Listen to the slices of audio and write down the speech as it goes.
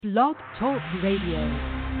Blog Talk Radio.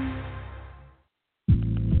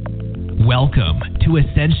 Welcome to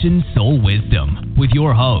Ascension Soul Wisdom with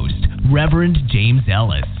your host, Reverend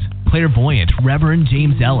J.Ellis. Clairvoyant Reverend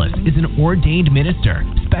J.Ellis is an ordained minister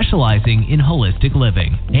specializing in holistic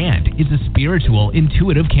living and is a spiritual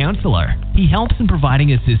intuitive counselor. He helps in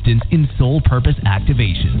providing assistance in soul purpose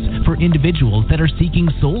activations for individuals that are seeking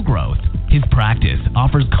soul growth. His practice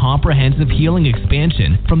offers comprehensive healing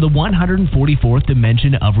expansion from the 144th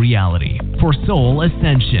dimension of reality for soul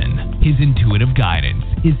ascension. His intuitive guidance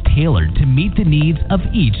is tailored to meet the needs of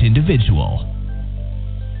each individual.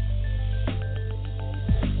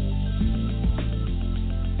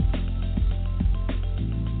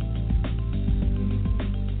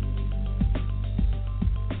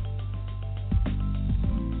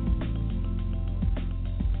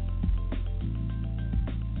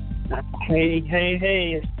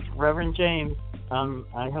 Hey, it's Reverend James.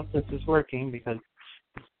 I hope this is working because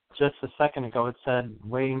just a second ago it said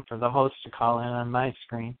waiting for the host to call in on my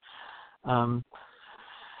screen. Welcome.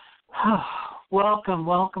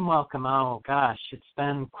 Oh, gosh, it's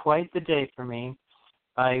been quite the day for me.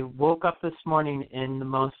 I woke up this morning in the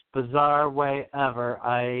most bizarre way ever.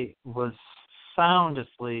 I was sound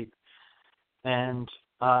asleep, and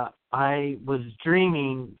I was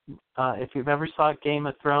dreaming. If you've ever saw Game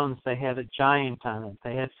of Thrones, they had a giant on it.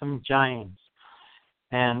 They had some giants.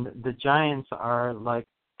 And the giants are like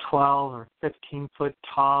 12 or 15 foot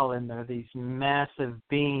tall, and they're these massive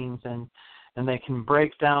beings, and they can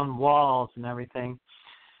break down walls and everything.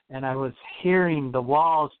 And I was hearing the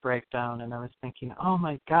walls break down, and I was thinking, oh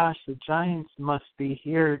my gosh, the giants must be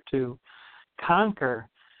here to conquer.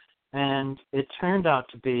 And it turned out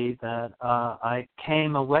to be that I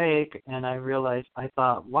came awake and I realized, I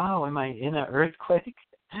thought, wow, am I in an earthquake?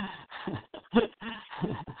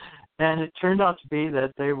 And it turned out to be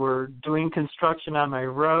that they were doing construction on my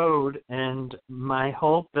road, and my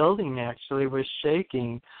whole building actually was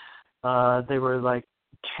shaking. They were like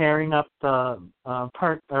tearing up the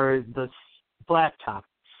part or the blacktop,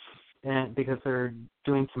 and because they're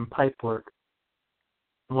doing some pipe work.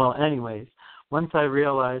 Well, anyways, once I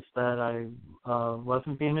realized that I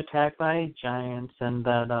wasn't being attacked by giants and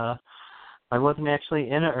that I wasn't actually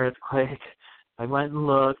in an earthquake, I went and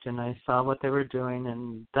looked and I saw what they were doing,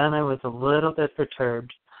 and then I was a little bit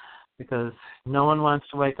perturbed because no one wants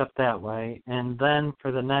to wake up that way. And then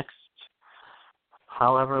for the next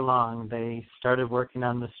however long, they started working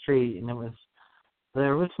on the street, and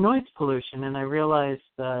there was noise pollution, and I realized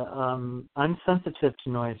that I'm sensitive to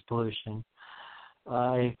noise pollution.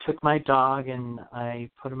 I took my dog and I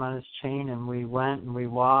put him on his chain, and we went and we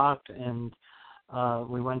walked, and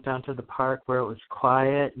we went down to the park where it was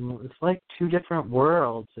quiet, and it was like two different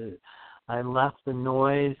worlds. I left the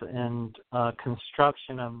noise and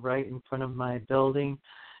construction of right in front of my building,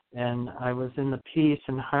 and I was in the peace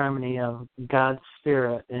and harmony of God's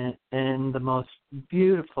Spirit in the most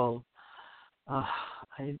beautiful.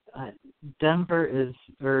 Denver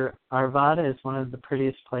Arvada is one of the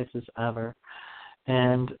prettiest places ever.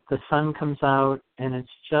 And the sun comes out, and it's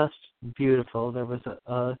just beautiful. There was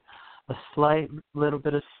a slight little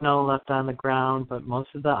bit of snow left on the ground, but most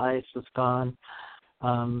of the ice was gone.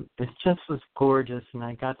 It just was gorgeous, and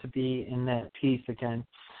I got to be in that peace again.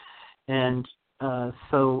 And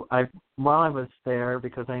so while I was there,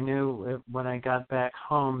 because I knew when I got back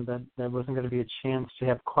home that there wasn't going to be a chance to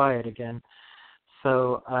have quiet again,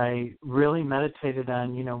 so I really meditated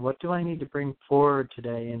on, what do I need to bring forward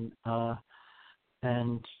today,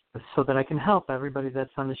 and so that I can help everybody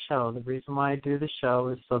that's on the show. The reason why I do the show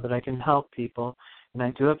is so that I can help people, and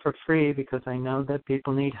I do it for free because I know that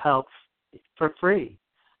people need help for free.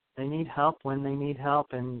 They need help when they need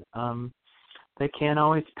help, and they can't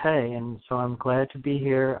always pay, and so I'm glad to be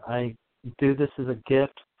here. I do this as a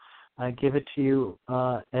gift. I give it to you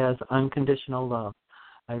as unconditional love.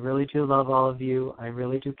 I really do love all of you. I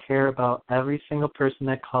really do care about every single person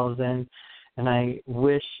that calls in, and I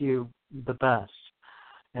wish you the best.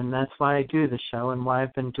 And that's why I do the show and why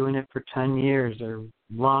I've been doing it for 10 years or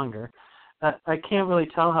longer. I can't really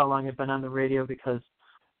tell how long I've been on the radio because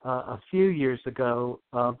a few years ago,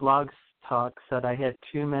 Blog Talk said I had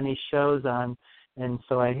too many shows on, and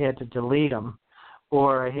so I had to delete them,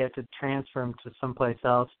 or I had to transfer them to someplace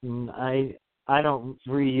else. And I don't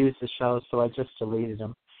reuse the shows, so I just deleted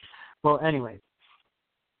them. Well, anyway,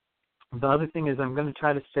 the other thing is I'm going to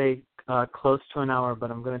try to stay close to an hour,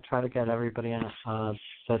 but I'm going to try to get everybody in,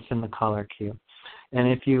 that's in the caller queue.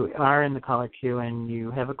 And if you are in the caller queue and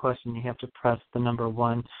you have a question, you have to press the number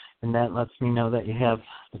 1, and that lets me know that you have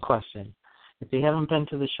the question. If you haven't been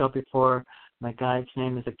to the show before, my guide's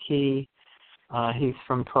name is Aki. He's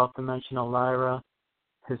from 12th Dimensional Lyra,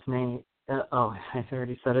 his name. I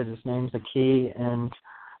already said it. His name's Aki, and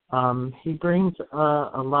he brings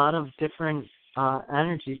a lot of different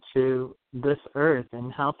energy to this earth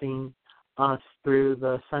and helping us through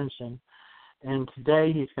the Ascension. And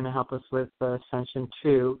today he's going to help us with Ascension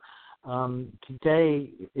 2. Today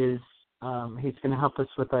is he's going to help us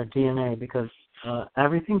with our DNA because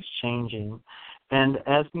everything's changing. And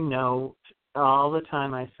as we know, all the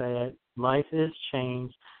time I say it, life is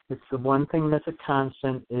change. It's the one thing that's a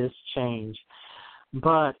constant is change.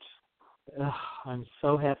 But I'm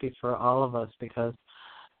so happy for all of us because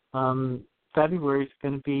February is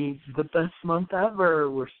going to be the best month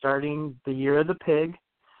ever. We're starting the year of the pig,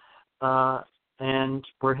 and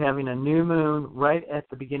we're having a new moon right at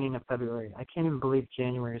the beginning of February. I can't even believe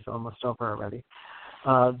January is almost over already.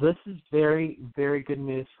 This is very, very good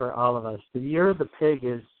news for all of us. The year of the pig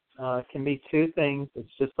can be two things. It's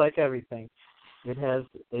just like everything. It has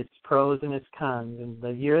its pros and its cons. And the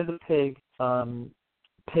year of the pig,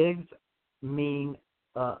 pigs mean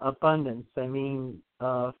abundance. They mean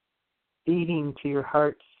feeding to your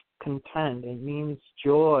heart's content. It means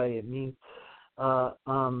joy. It means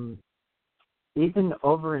even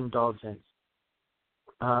overindulgence.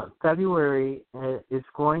 February is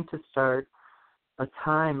going to start a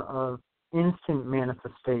time of instant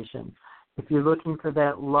manifestation. If you're looking for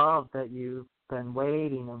that love that you've been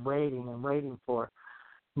waiting and waiting and waiting for,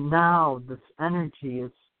 now this energy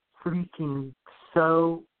is freaking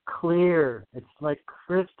so clear. It's like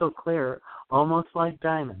crystal clear, almost like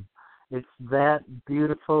diamond. It's that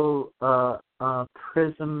beautiful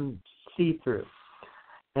prism see-through.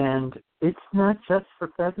 And it's not just for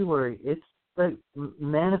February. It's like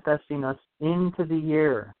manifesting us into the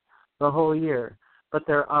year, the whole year. But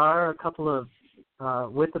there are a couple of,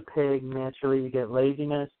 with the pig, naturally you get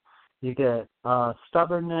laziness, you get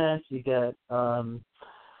stubbornness, you get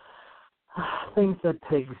things that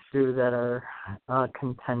pigs do that are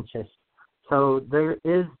contentious. So there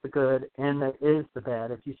is the good and there is the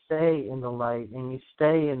bad. If you stay in the light and you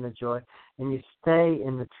stay in the joy and you stay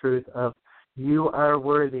in the truth of you are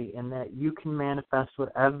worthy and that you can manifest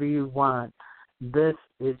whatever you want, this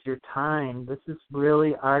is your time. This is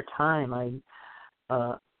really our time. I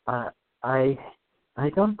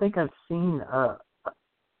don't think I've seen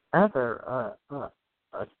ever a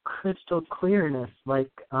crystal clearness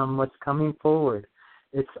like what's coming forward.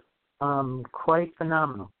 It's quite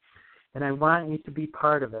phenomenal, and I want you to be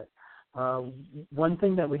part of it. One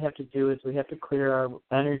thing that we have to do is we have to clear our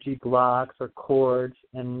energy blocks or cords,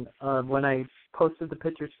 and when I posted the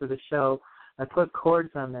pictures for the show, I put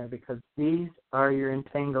cords on there because these are your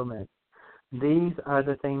entanglements. These are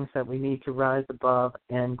the things that we need to rise above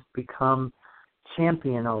and become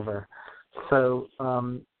champion over. So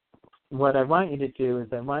what I want you to do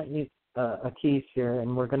is I want you a keys here,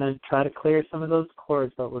 and we're going to try to clear some of those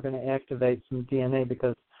cords, but we're going to activate some DNA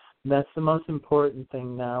because that's the most important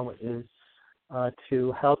thing now is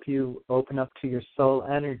to help you open up to your soul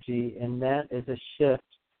energy, and that is a shift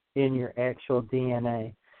in your actual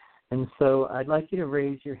DNA. And so I'd like you to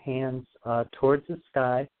raise your hands towards the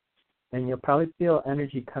sky, and you'll probably feel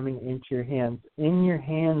energy coming into your hands. In your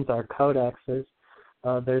hands are codexes.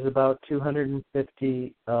 There's about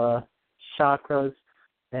 250 chakras,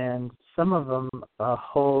 and some of them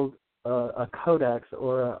hold a codex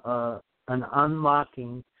or an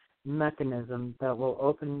unlocking mechanism that will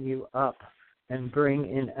open you up and bring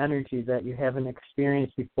in energy that you haven't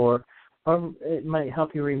experienced before. Or it might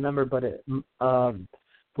help you remember, but it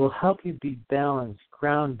will help you be balanced,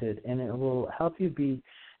 grounded, and it will help you be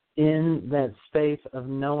in that space of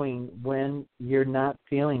knowing when you're not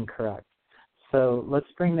feeling correct. So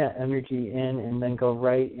let's bring that energy in and then go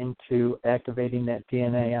right into activating that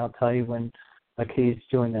DNA. I'll tell you when Aki's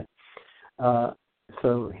doing it.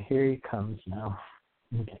 So here he comes now.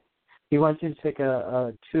 Okay. He wants you to take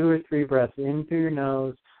a 2 or 3 breaths in through your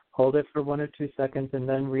nose, hold it for 1 or 2 seconds, and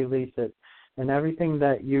then release it. And everything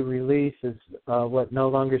that you release is what no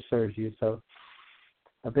longer serves you. So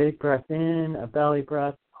a big breath in, a belly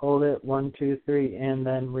breath, hold it, 1, 2, 3, and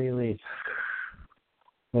then release.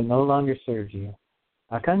 It no longer serves you.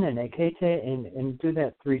 And do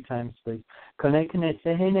that 3 times, please.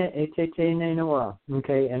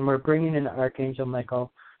 Okay, and we're bringing in Archangel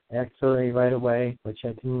Michael actually right away, which I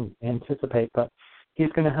didn't anticipate, but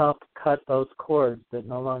he's going to help cut those cords that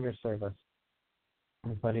no longer serve us.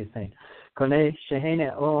 That's what he's saying.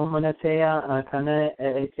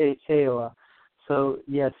 So,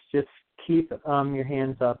 yes, just keep your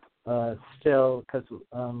hands up still because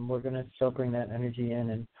we're going to still bring that energy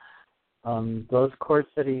in. And those cords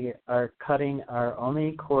that are cutting are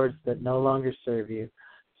only cords that no longer serve you.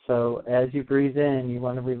 So as you breathe in, you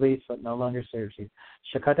want to release what no longer serves you.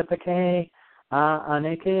 Shakatapake,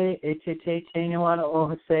 aneke, etete, tenuana,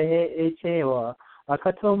 ohase, etewa,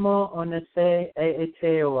 akatomo, onese,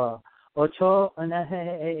 etewa, ocho,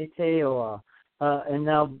 anahe, etewa. And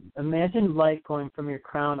now imagine light going from your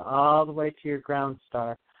crown all the way to your ground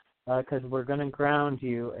star, because we're going to ground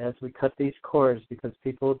you as we cut these cords, because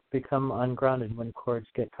people become ungrounded when cords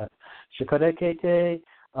get cut. Shakarekete,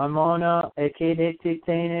 amona, ekedete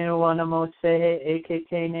tene, wanamose,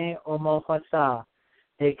 eketene, omohasa,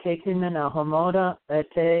 eketimena, homoda,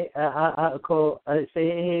 ete, aako,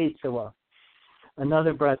 seheitsawa.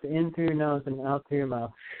 Another breath in through your nose and out through your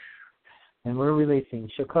mouth. And we're releasing.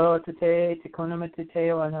 Shakotate, tikonamatite,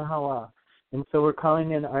 anahawa. And so we're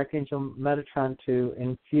calling in Archangel Metatron to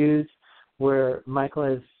infuse where Michael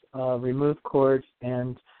has removed cords,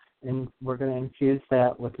 and we're going to infuse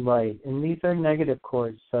that with light. And these are negative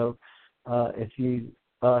cords, so if you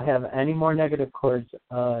have any more negative cords,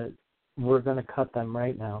 we're going to cut them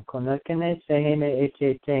right now. Konekene sehene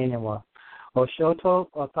echetenewa. Oshoto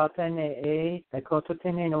opatene e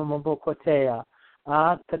ekototene no mobokotea.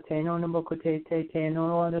 A tateno no mokote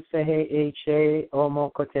teno no sehe eche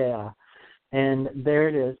omokotea. And there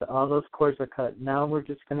it is. All those cords are cut. Now we're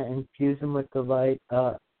just going to infuse them with the light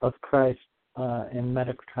of Christ, and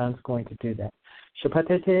Metatron's going to do that.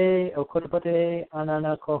 Shapatete okotopate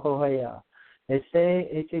anana kohoya. Ese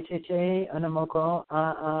echeche anamoko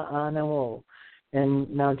anawo. And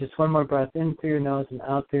now just one more breath in through your nose and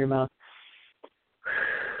out through your mouth.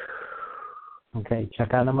 Okay.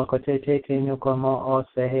 Chakanamokote no komo o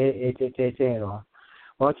sehe echeche.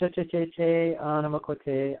 Okay,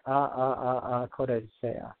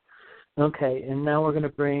 and now we're going to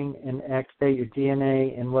bring and activate your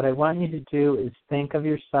DNA. And what I want you to do is think of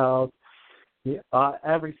your cells,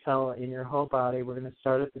 every cell in your whole body. We're going to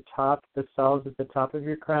start at the top, the cells at the top of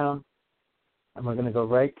your crown, and we're going to go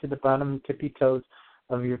right to the bottom tippy toes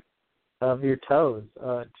of your toes,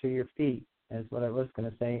 to your feet, is what I was going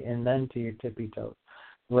to say, and then to your tippy toes,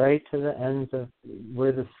 right to the ends of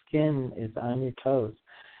where the skin is on your toes.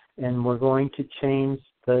 And we're going to change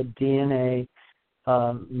the DNA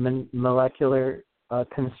molecular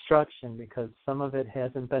construction, because some of it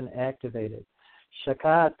hasn't been activated.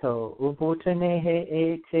 Shakato, ubutenehe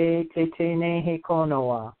e te tenehe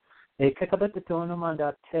konoa, e kakabatatonoma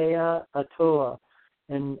atoa.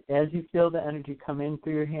 And as you feel the energy come in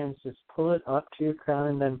through your hands, just pull it up to your crown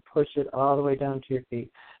and then push it all the way down to your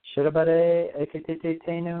feet. Shirabare ekete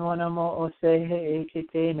tenewanamo osehe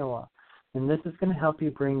eketenoa. And this is going to help you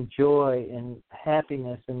bring joy and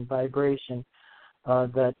happiness and vibration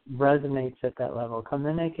that resonates at that level.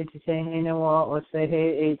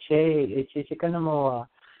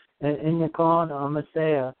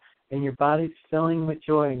 And your body's filling with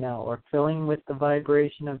joy now, or filling with the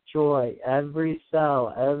vibration of joy. Every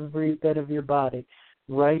cell, every bit of your body,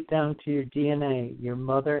 right down to your DNA, your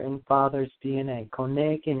mother and father's DNA.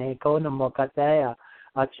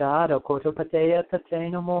 Achado kotopatea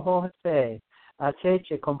tateno moho se.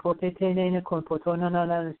 Acheche compotetene compotona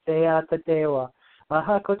na se atatewa.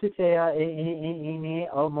 Aha kotutea e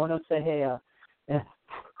o monosehea.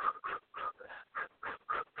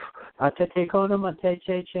 Atate kono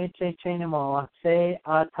mateche chenemo se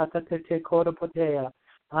atatate kotopatea.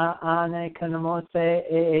 Ane kanamose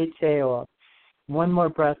e teo. One more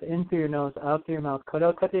breath in through your nose, out through your mouth.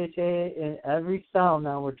 In every cell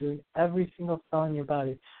now, we're doing every single cell in your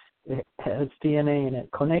body. It has DNA in it.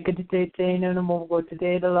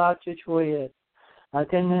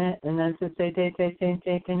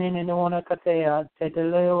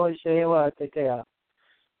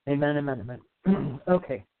 Amen.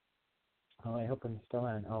 Okay. Oh, I hope I'm still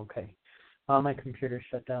on. Okay. My computer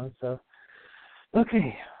shut down, so.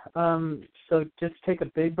 Okay, so just take a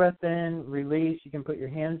big breath in, release. You can put your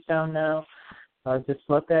hands down now. Just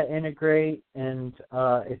let that integrate, and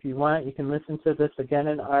if you want, you can listen to this again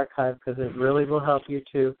in archive, because it really will help you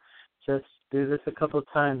to just do this a couple of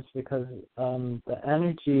times, because the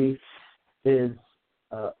energy is,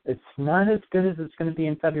 it's not as good as it's going to be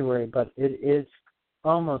in February, but it is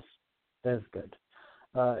almost as good.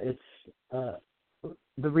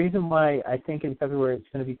 The reason why I think in February it's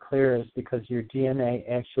going to be clear is because your DNA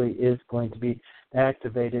actually is going to be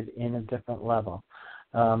activated in a different level,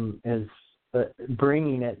 is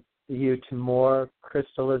bringing you to more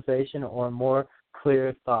crystallization or more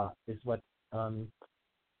clear thought is what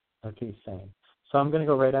he's saying. So I'm going to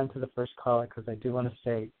go right on to the first caller, because I do want to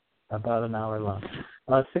stay about an hour long.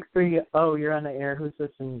 630, you're on the air. Who's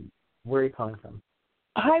this and where are you calling from?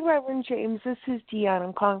 Hi, Reverend James. This is Dion.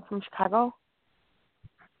 I'm calling from Chicago.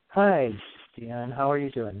 Hi, Dion. How are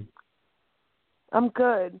you doing? I'm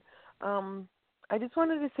good. I just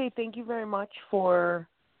wanted to say thank you very much for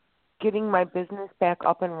getting my business back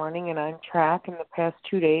up and running and on track in the past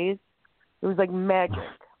 2 days. It was like magic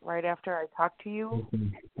right after I talked to you.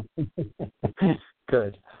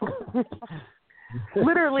 Good.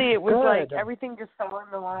 Literally, it was Good. like everything just fell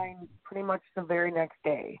in the line pretty much the very next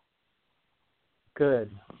day.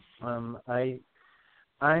 Good.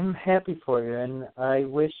 I'm happy for you, and I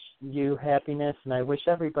wish you happiness, and I wish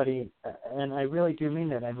everybody, and I really do mean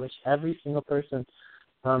that, I wish every single person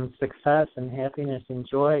success and happiness and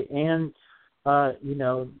joy and,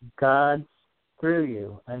 God through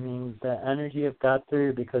you. I mean, the energy of God through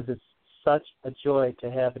you, because it's such a joy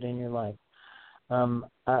to have it in your life.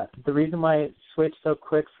 The reason why it switched so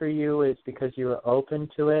quick for you is because you were open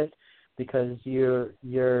to it, because you're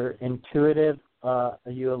intuitive,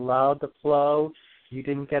 you allowed the flow, you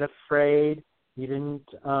didn't get afraid, you didn't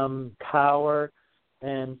cower,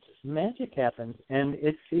 and magic happens. And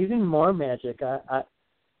it's even more magic.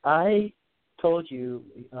 I told you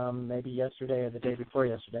maybe yesterday or the day before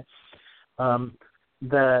yesterday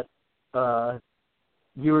that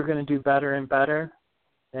you were going to do better and better,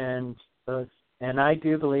 and I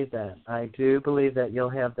do believe that. I do believe that you'll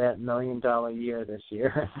have that $1 million year this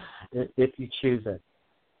year if you choose it.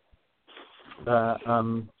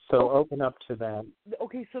 So open up to that.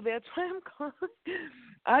 Okay, so that's why I'm calling.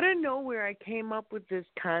 Out of nowhere, I came up with this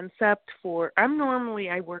concept for. I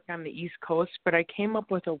work on the East Coast, but I came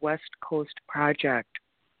up with a West Coast project.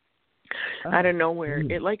 Out of nowhere,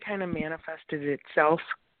 it like kind of manifested itself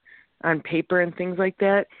on paper and things like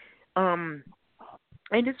that.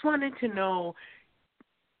 I just wanted to know,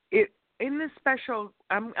 in this special,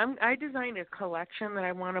 I designed a collection that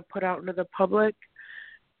I want to put out into the public.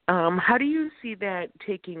 How do you see that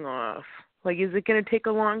taking off? Like, is it going to take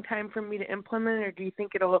a long time for me to implement, or do you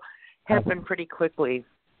think it'll happen pretty quickly?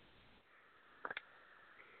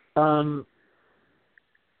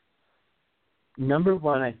 Number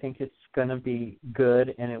one, I think it's going to be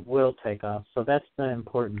good and it will take off. So that's the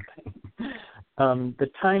important thing. The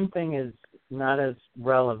time thing is not as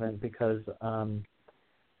relevant because it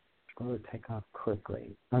will take off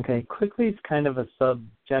quickly. Okay, quickly is kind of a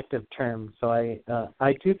subjective term. So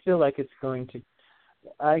I do feel like it's going to.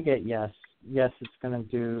 I get yes. Yes,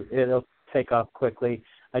 it'll take off quickly.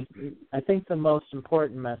 I think the most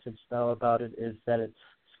important message though about it is that it's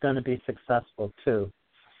going to be successful too.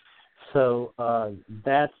 So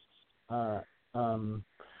that's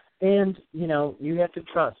and you have to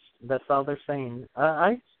trust. That's all they're saying.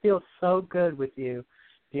 I feel so good with you,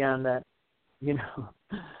 beyond that.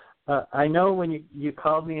 I know when you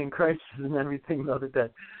called me in crisis and everything the other day,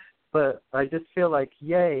 but I just feel like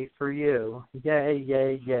yay for you, yay,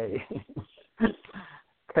 yay, yay.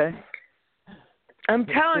 Okay. I'm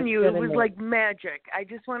telling you, it was like magic. I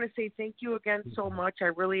just want to say thank you again so much. I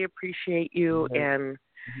really appreciate you, and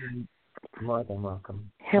more than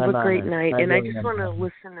welcome. Have a great night. And I just want to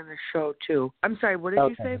listen to the show too. I'm sorry, what did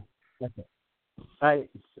you say? Okay.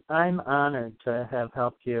 I'm honored to have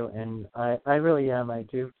helped you, and I really am. I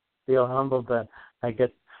do feel humbled that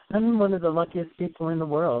I'm one of the luckiest people in the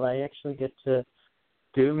world. I actually get to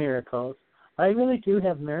do miracles. I really do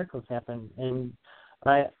have miracles happen, and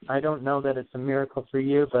I don't know that it's a miracle for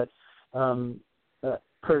you, but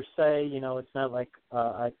per se, it's not like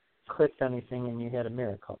I clicked anything and you had a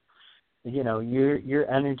miracle.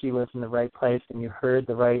 Your energy was in the right place, and you heard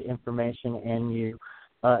the right information, and you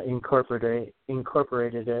incorporated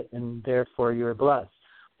it, and therefore you were blessed.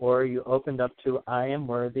 Or you opened up to I am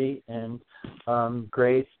worthy, and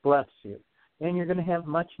grace bless you. And you're going to have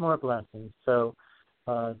much more blessings. So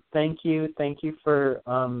thank you for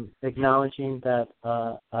acknowledging that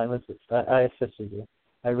I assisted you.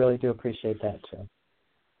 I really do appreciate that too.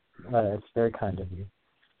 It's very kind of you.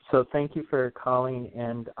 So thank you for calling,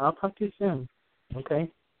 and I'll talk to you soon. Okay?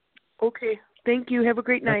 Okay. Thank you. Have a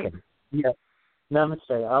great night. Okay. Yeah.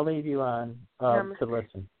 Namaste. I'll leave you on to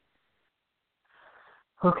listen.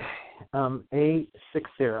 Okay.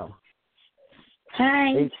 860. Hi.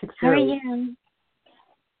 860. How are you?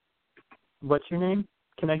 What's your name?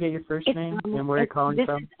 Can I get your first name and where you're calling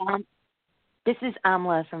from? This is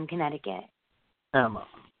Amla from Connecticut. Amla.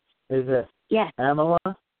 Is it? Yes. Amala?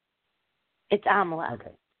 It's Amla.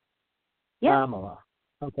 Okay. Yep. Amala.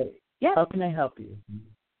 Okay. Yep. How can I help you?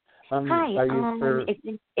 Hi. Are you for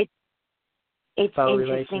it's interesting.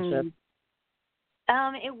 Relationship?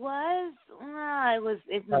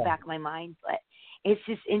 It's in the back of my mind, but it's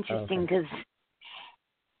just interesting because,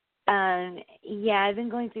 I've been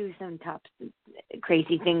going through some tough,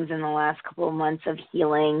 crazy things in the last couple of months of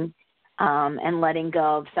healing, and letting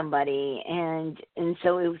go of somebody, and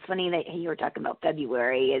so it was funny that you were talking about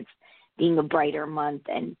February. It's being a brighter month.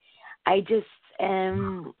 And I just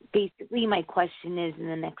basically my question is, in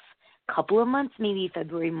the next couple of months, maybe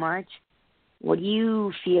February, March, what do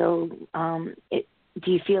you feel?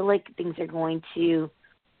 Do you feel like things are going to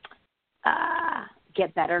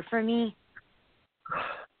get better for me?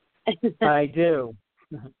 I do.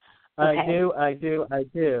 Okay. I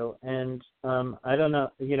do. And I don't know,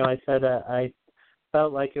 I said I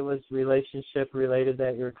felt like it was relationship related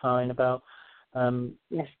that you were calling about.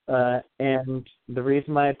 Yes. And the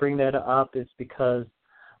reason why I bring that up is because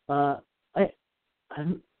I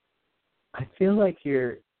feel like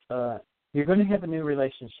you're going to have a new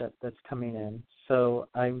relationship that's coming in. So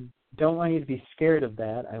I don't want you to be scared of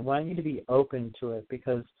that. I want you to be open to it,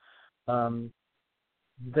 because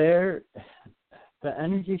the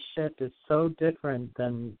energy shift is so different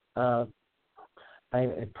than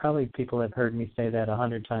probably people have heard me say that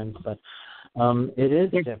 100 times, but it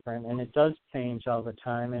is different, and it does change all the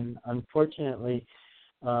time. And unfortunately,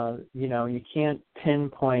 you can't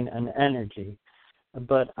pinpoint an energy.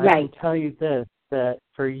 But I can tell you this, that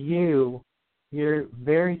for you, you're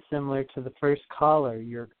very similar to the first caller.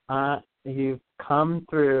 You've come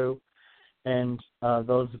through, and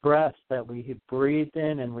those breaths that we breathed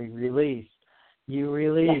in and we released, you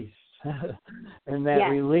released. Yes. And that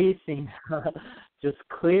releasing just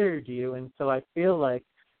cleared you. And so I feel like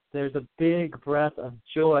there's a big breath of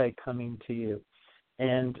joy coming to you.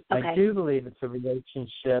 And I do believe it's a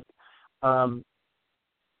relationship. And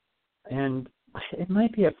it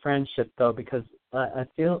might be a friendship, though, because it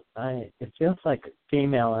feels like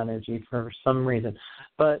female energy for some reason.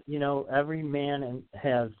 But, every man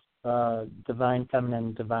has divine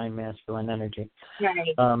feminine, divine masculine energy.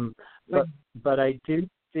 Right. But I do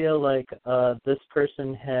feel like this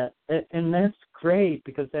person and that's great,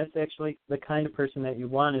 because that's actually the kind of person that you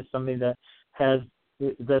want, is somebody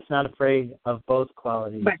that's not afraid of both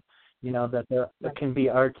qualities. Right. That they can be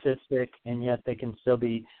artistic and yet they can still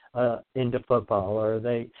be into football, or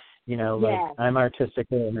they, like I'm artistic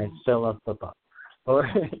and I still love football, or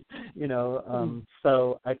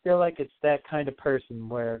so I feel like it's that kind of person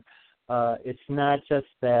where it's not just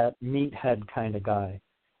that meathead kind of guy,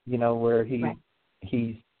 where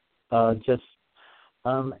he's just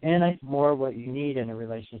and I more what you need in a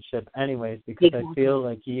relationship anyways, because I feel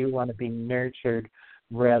like you want to be nurtured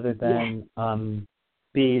rather than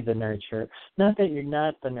be the nurturer. Not that you're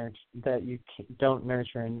not the that you don't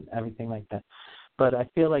nurture and everything like that, but I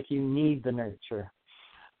feel like you need the nurture.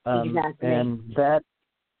 Exactly. And that,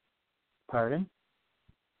 pardon?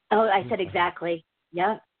 Oh, I said exactly.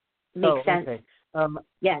 Yeah, makes sense. Okay.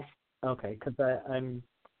 Yes. Okay, because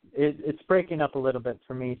it's breaking up a little bit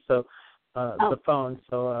for me. So the phone.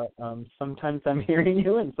 So sometimes I'm hearing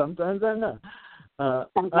you and sometimes I'm not.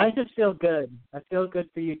 I just feel good. I feel good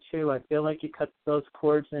for you too. I feel like you cut those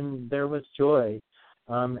cords and there was joy,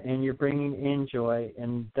 and you're bringing in joy,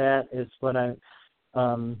 and that is what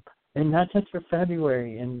and not just for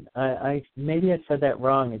February. And I maybe I said that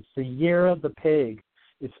wrong. It's the year of the pig.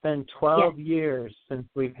 It's been 12 years since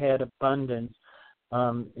we've had abundance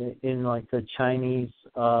in like the Chinese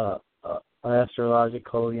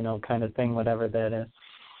astrological, kind of thing, whatever that is.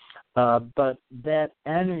 But that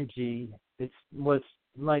energy, was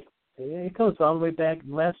like, it goes all the way back.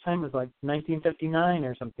 Last time was like 1959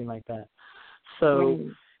 or something like that. So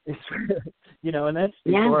it's, and that's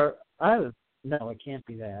before I was. No, it can't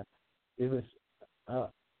be that. It was.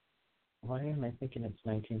 Why am I thinking it's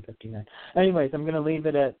 1959? Anyways, I'm going to leave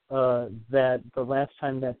it at that. The last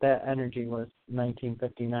time that energy was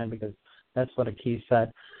 1959, because that's what a key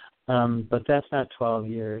said. But that's not 12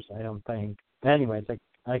 years, I don't think. Anyways,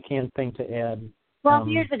 I can't think to add. 12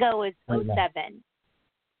 years ago was 07.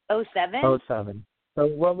 07? 07. So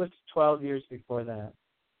what was 12 years before that?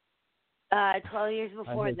 12 years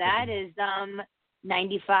before that is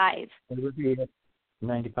 95. It would be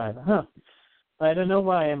 95. Huh. I don't know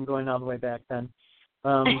why I'm going all the way back then.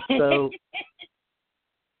 So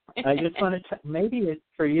I just want to maybe it's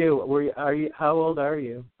for you. How old are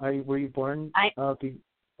you? Were you born?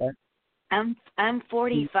 I'm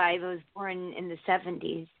 45. I was born in the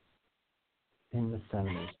 70s. In the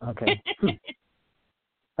 70s. Okay.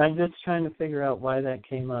 I'm just trying to figure out why that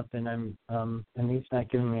came up, and and he's not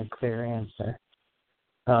giving me a clear answer.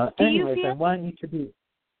 Anyways, I want you to be.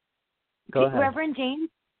 Go ahead. Reverend James,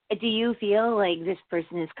 do you feel like this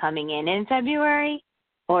person is coming in February,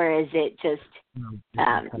 or is it just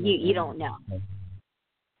you don't know?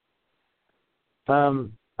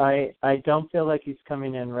 I don't feel like he's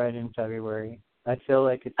coming in right in February. I feel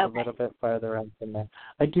like it's a little bit farther out than that.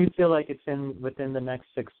 I do feel like it's within the next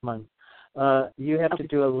 6 months. You have to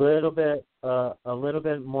do a little bit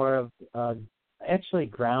more of actually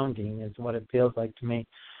grounding is what it feels like to me.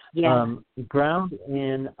 Yeah. Ground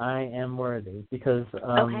in I am worthy, because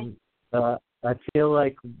Okay. I feel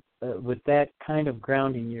like with that kind of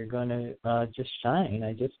grounding, you're going to just shine.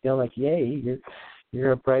 I just feel like, yay,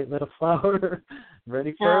 you're a bright little flower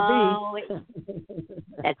ready for a bee.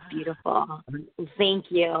 That's beautiful. Thank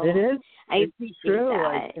you. It is. I It's appreciate true.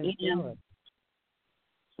 that. I can feel it.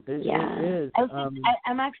 It is.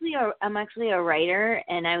 I'm actually a writer,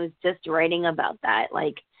 and I was just writing about that.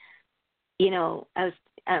 Like,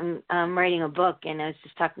 I'm writing a book, and I was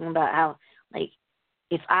just talking about how, like,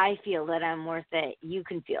 if I feel that I'm worth it, you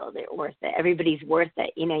can feel that you're worth it. Everybody's worth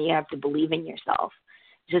it. You have to believe in yourself.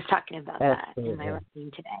 Just talking about Absolutely. that in my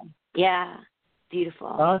writing today. Yeah, beautiful.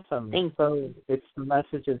 Awesome. Thanks. So it's the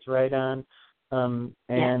message is right on,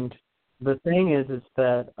 and the thing is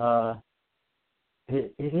that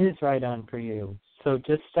it is right on for you. So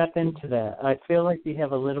just step into that. I feel like you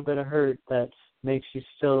have a little bit of hurt that makes you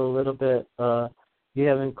still a little bit. You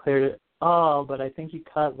haven't cleared it all, but I think you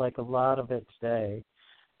cut like a lot of it today.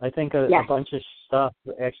 I think a bunch of stuff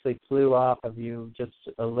actually flew off of you just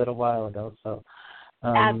a little while ago. So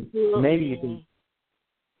absolutely. maybe you did.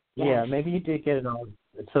 Yes. Yeah, maybe you did get it all.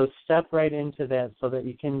 So step right into that so that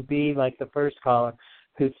you can be like the first caller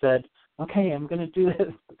who said, okay, I'm going to do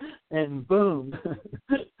this. And boom,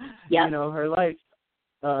 her life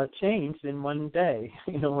changed in one day,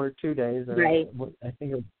 or 2 days. Or right. I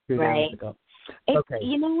think it was 2 days ago. Okay.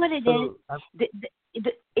 You know what it is?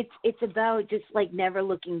 It's about just like never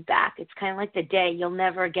looking back. It's kind of like the day you'll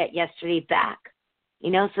never get yesterday back.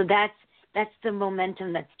 So that's the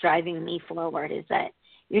momentum that's driving me forward, is that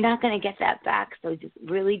you're not going to get that back. So just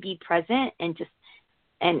really be present and just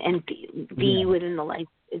and be within the life.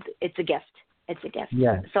 It's a gift. It's a gift.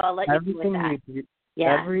 Yes. So I'll let you do with that.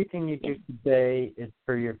 Everything you do today is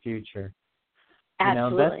for your future.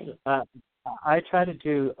 Absolutely. I try to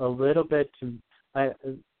do a little bit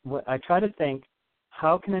I try to think,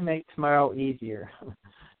 how can I make tomorrow easier?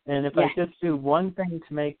 And if I just do one thing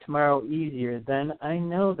to make tomorrow easier, then I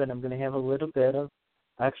know that I'm going to have a little bit of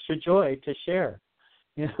extra joy to share.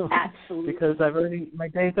 Absolutely. Because my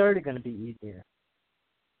day's already going to be easier.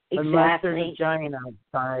 Exactly. Unless there's a giant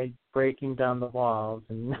outside breaking down the walls.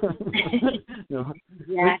 And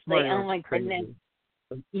exactly. Oh, my goodness.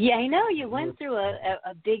 Yeah, I know. You went through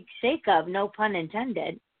a big shakeup, no pun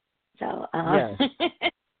intended. So, yes.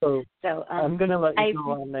 So I'm going to let you I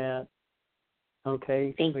go on that.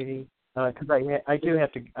 Okay, Thank sweetie. Because I do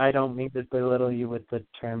have to. I don't mean to belittle you with the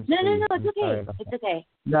terms. No, it's okay. It's okay.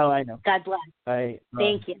 No, I know. God bless.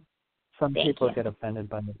 Thank you. Some people get offended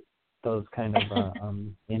by those kind of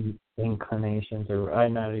inclinations, or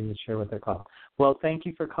I'm not even sure what they're called. Well, thank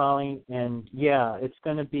you for calling, and it's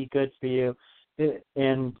going to be good for you.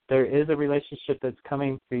 And there is a relationship that's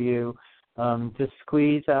coming for you. Just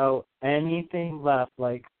squeeze out anything left,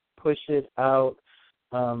 like push it out.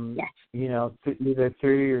 Either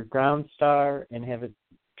through your ground star and have it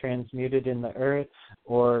transmuted in the earth,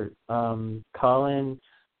 or call in.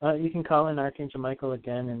 You can call in Archangel Michael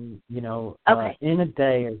again, and in a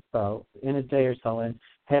day or so, and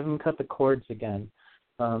have him cut the cords again,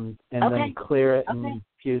 and then clear it and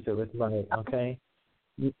fuse it with light. Okay.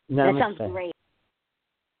 That sounds great.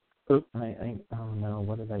 Oops, oh no,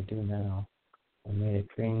 what did I do now? I made it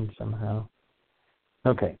green somehow.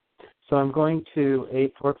 Okay. So I'm going to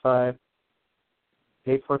 845.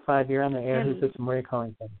 845, you're on the air. Who's this and where are you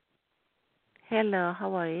calling from? Hello,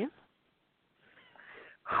 how are you?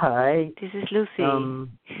 Hi. This is Lucy.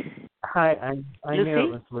 Hi, I knew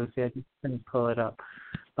it was Lucy. I just couldn't pull it up.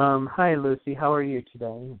 Hi, Lucy. How are you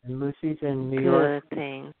today? And Lucy's in New York. Good,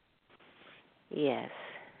 thanks. Yes.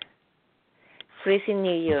 Freezing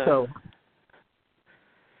New York. So,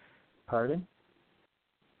 pardon?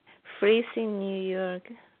 Freezing New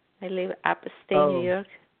York. I live upstate New York.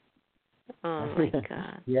 Oh, my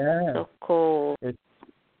God. Yeah. So cold.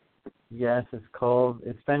 Yes, it's cold.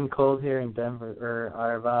 It's been cold here in Denver, or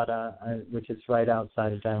Arvada, which is right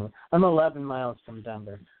outside of Denver. I'm 11 miles from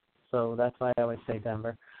Denver, so that's why I always say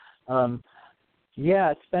Denver.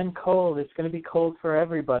 It's been cold. It's going to be cold for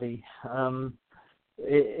everybody.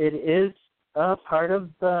 It is part of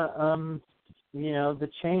the, the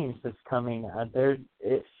change that's coming.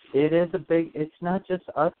 It is a big. It's not just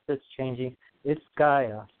us that's changing. It's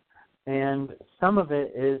Gaia, and some of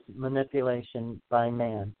it is manipulation by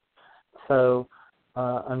man. So,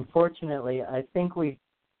 unfortunately, I think we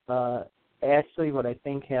actually what I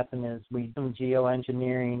think happened is we did some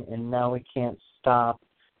geoengineering, and now we can't stop,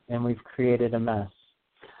 and we've created a mess.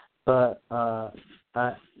 But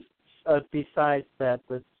besides that,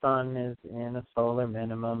 the sun is in a solar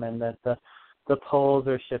minimum, and that the the poles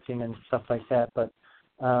are shifting and stuff like that. But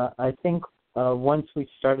I think once we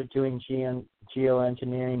started doing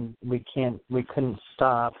geoengineering, we couldn't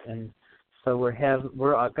stop, and so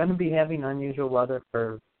we're going to be having unusual weather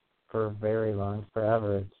for very long,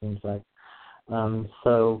 forever, it seems like.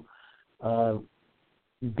 So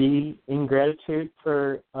be in gratitude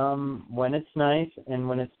for when it's nice, and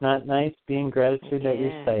when it's not nice, be in gratitude that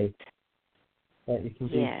you're safe, that you can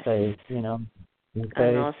be safe, you know. Okay.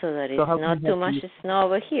 And also that it's not too much snow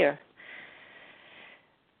over here.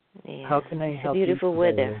 Yeah. How can I help you? Beautiful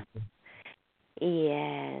weather.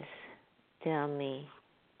 Yes. Tell me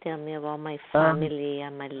about my family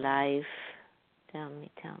and my life. Tell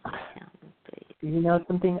me, please. You know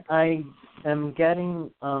something? I am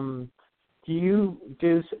getting. Do you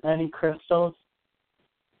do any crystals?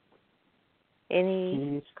 Any? Do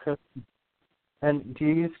you use crystals? And do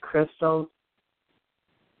you use crystals?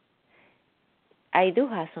 I do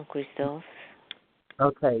have some crystals.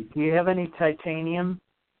 Okay. Do you have any titanium?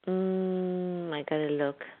 I gotta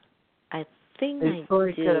look. I think it's I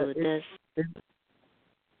like do.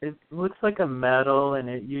 It looks like a metal, and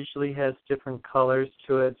it usually has different colors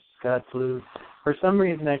to it. It's got blue. For some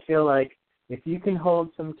reason, I feel like if you can hold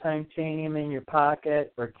some titanium in your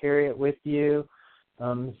pocket or carry it with you,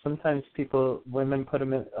 sometimes women put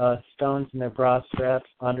them in, stones in their bra straps,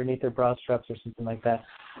 underneath their bra straps or something like that,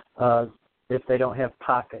 if they don't have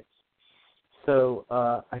pockets. So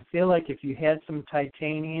I feel like if you had some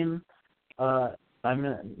titanium,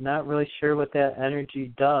 I'm not really sure what that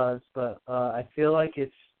energy does, but I feel like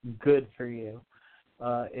it's good for you.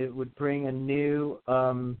 It would bring a new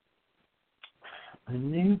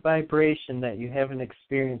vibration that you haven't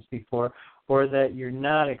experienced before, or that you're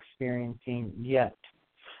not experiencing yet.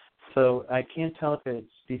 So I can't tell if it's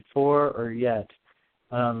before or yet.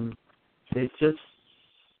 It's just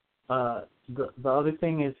the other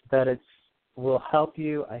thing is that it will help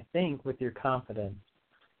you, I think, with your confidence.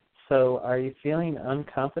 So are you feeling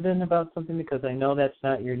unconfident about something? Because I know that's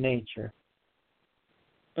not your nature.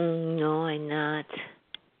 No, I'm not.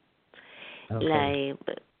 Okay.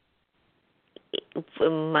 Like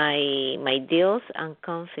my deals, I'm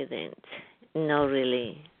confident. No,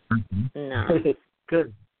 really. No.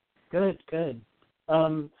 Good.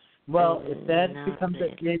 Well, if that becomes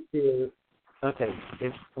an issue, okay.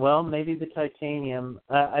 Maybe the titanium.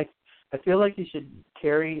 I feel like you should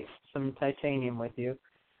carry some titanium with you.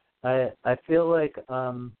 I feel like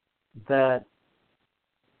that.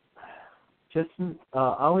 Just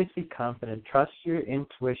always be confident. Trust your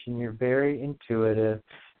intuition. You're very intuitive.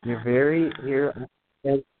 You're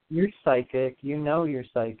psychic. You know you're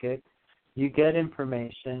psychic. You get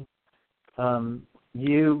information.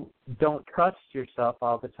 You don't trust yourself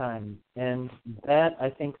all the time, and that I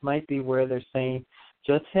think might be where they're saying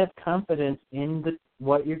just have confidence in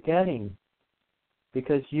what you're getting,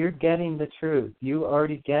 because you're getting the truth. You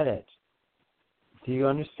already get it. Do you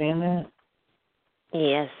understand that?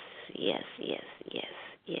 Yes. Yeah,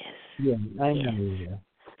 I know you do.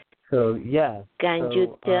 So, yeah. Can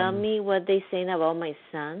you tell me what they're saying about my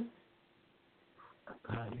son?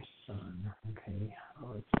 Your son. Okay.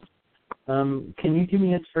 Can you give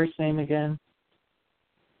me his first name again?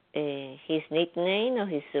 His nickname or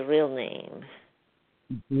his real name?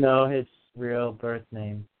 No, his real birth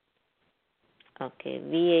name. Okay,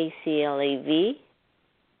 Vaclav.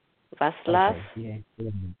 Vaslav.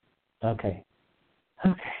 Okay.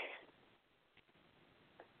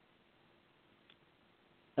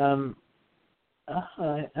 I'm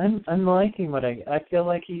liking what I feel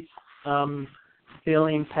like he's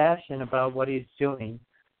feeling passion about what he's doing,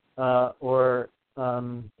 or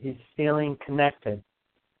he's feeling connected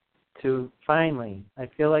to finally. I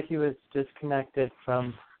feel like he was disconnected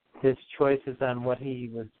from his choices on what he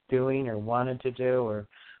was doing or wanted to do or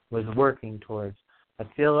was working towards. I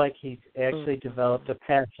feel like he's actually developed a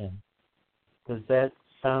passion. Does that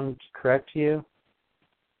sound correct to you?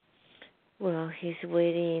 Well, he's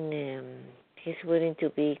waiting. He's waiting to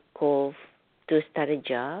be called to start a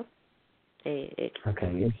job.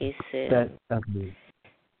 Okay. He's going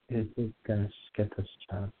to get this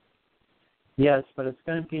job. Yes, but it's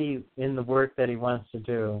going to be in the work that he wants to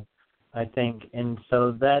do, I think, and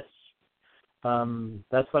so that's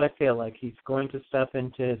what I feel like. He's going to step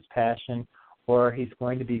into his passion, or he's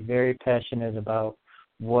going to be very passionate about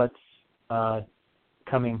what's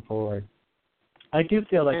coming forward. I do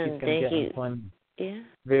feel like he's going to get employment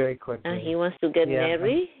very quickly. And he wants to get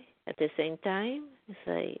married at the same time. It's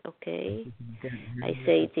like, okay. I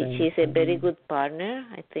say she's a very good partner.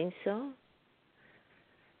 I think so.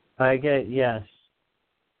 I get yes,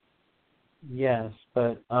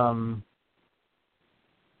 but I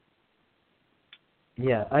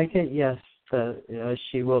get yes So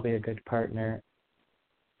she will be a good partner.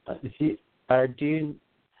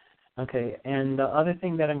 Okay, and the other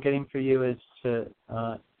thing that I'm getting for you is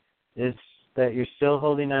that you're still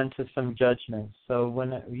holding on to some judgments. So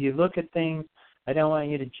when you look at things, I don't want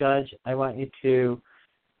you to judge. I want you to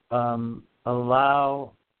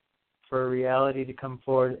allow for reality to come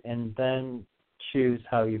forward and then choose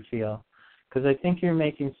how you feel. Because I think you're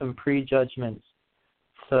making some prejudgments.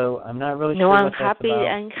 So I'm not really sure what that's about.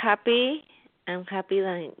 I'm happy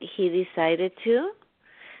that he decided to,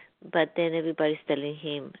 but then everybody's telling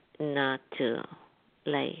him not to.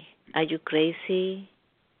 Like, are you crazy?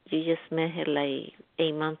 You just met her like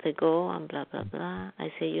 8 months ago and blah, blah, blah.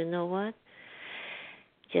 I say, you know what?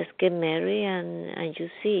 Just get married and you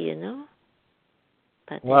see,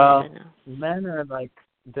 But well, I don't know. Men are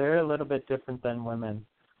they're a little bit different than women.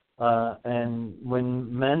 And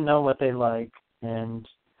when men know what they like, and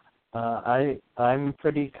I'm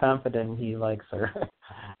pretty confident he likes her.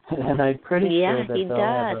 And I'm pretty sure that he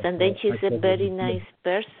does. And then she's a very nice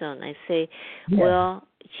person. I say, well,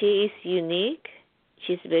 she is unique.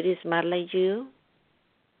 She's very smart like you.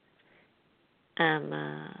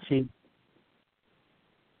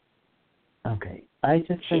 Okay. I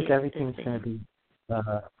just think everything's going to be.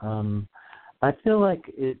 I feel like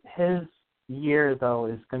his year though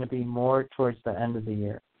is going to be more towards the end of the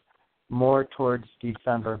year, more towards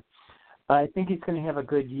December. I think he's going to have a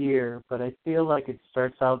good year, but I feel like it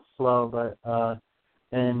starts out slow. But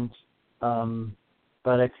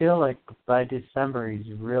I feel like by December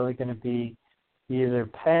he's really going to be either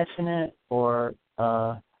passionate or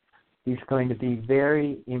he's going to be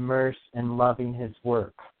very immersed in loving his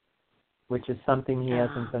work, which is something he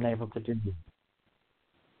hasn't been able to do.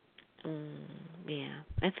 Yeah,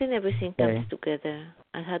 I think everything comes together.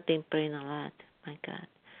 I have been praying a lot. My God.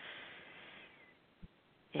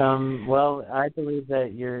 Yeah. Well, I believe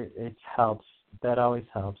that it helps. That always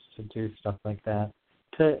helps to do stuff like that.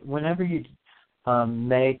 Whenever you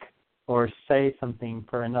make or say something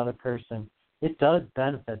for another person, it does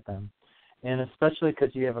benefit them, and especially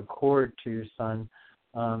because you have a cord to your son.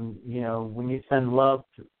 When you send love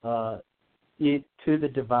to the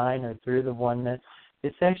divine or through the oneness,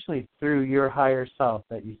 it's actually through your higher self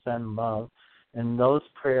that you send love, and those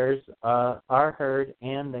prayers are heard,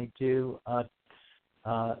 and they do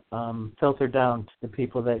filter down to the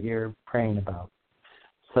people that you're praying about.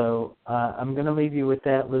 So I'm going to leave you with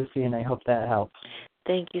that, Lucy, and I hope that helps.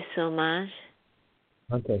 Thank you so much.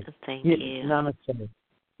 Okay. Thank you. Namaste.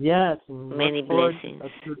 Yes. Many blessings.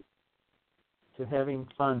 To having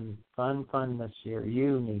fun this year.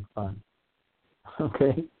 You need fun.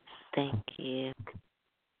 Okay. Thank you.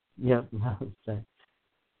 Yep. Namaste.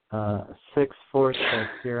 646.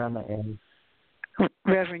 You're on the end.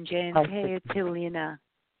 Reverend James. Hi, hey, it's Helena.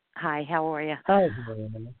 Hi. How are you? Hi,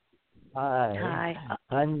 Helena. Hi.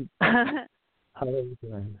 How are you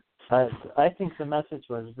doing? I think the message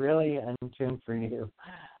was really in tune for you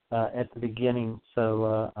at the beginning.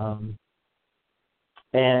 So,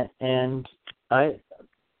 and I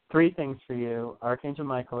 3 things for you. Archangel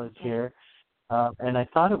Michael is here, and I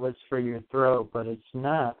thought it was for your throat, but it's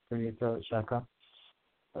not for your throat chakra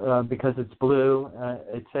because it's blue.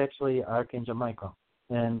 It's actually Archangel Michael,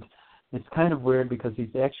 and it's kind of weird because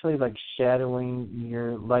he's actually like shadowing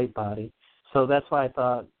your light body. So that's why I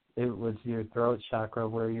thought it was your throat chakra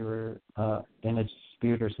where you were in a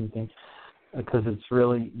dispute or something, because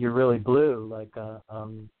you're really blue,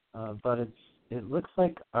 but it looks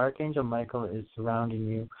like Archangel Michael is surrounding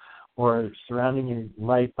you, or surrounding your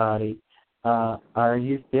light body. Are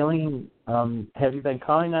you feeling? Have you been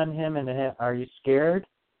calling on him, and are you scared?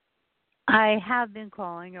 I have been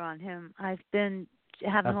calling on him. I've been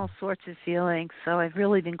having all sorts of feelings, so I've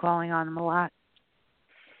really been calling on him a lot.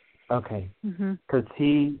 Okay. Because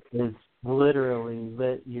he is literally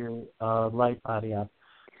lit your light body up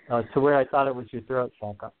to where I thought it was your throat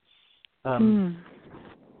chakra.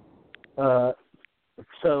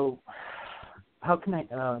 So, how can I?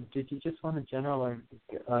 Did you just want a general, or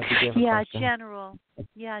did you have a question? General.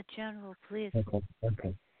 Yeah, general, please.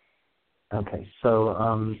 Okay.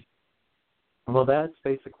 So, well, that's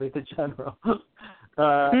basically the general.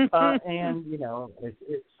 And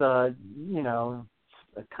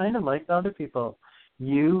it's kind of like the other people.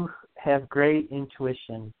 You have great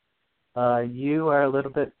intuition. You are a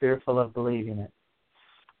little bit fearful of believing it.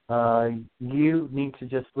 You need to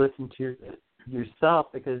just listen to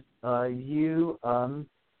yourself, because you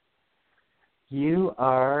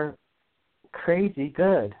are crazy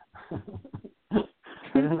good. I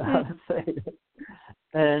don't know how to say it.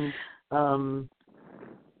 And I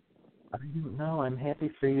don't know. I'm happy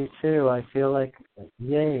for you too. I feel like,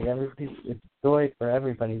 yay! It's joy for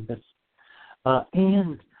everybody.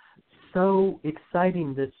 And so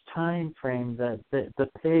exciting, this time frame, the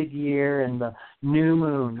pig year and the new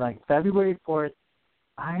moon, like February 4th.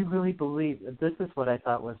 I really believe this is what I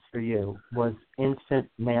thought was for you, was instant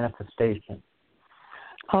manifestation.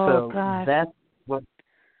 Oh, so God. That's what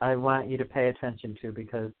I want you to pay attention to,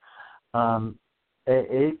 because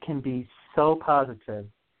it can be so positive.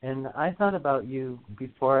 And I thought about you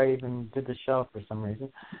before I even did the show for some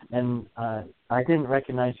reason, and I didn't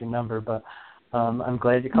recognize your number, but I'm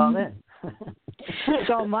glad you called in.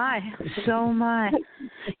 So am I.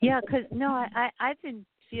 Yeah, because, no, I've been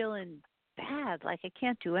feeling bad, like I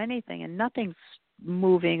can't do anything, and nothing's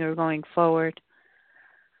moving or going forward.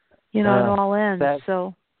 It all ends.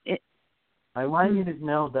 I want you to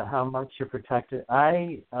know that how much you're protected.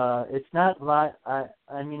 It's not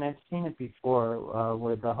I mean, I've seen it before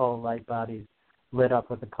where the whole light body's lit up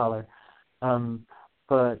with a color,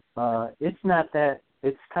 but it's not that.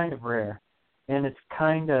 It's kind of rare, and it's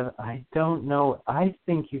kind of, I don't know. I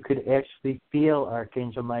think you could actually feel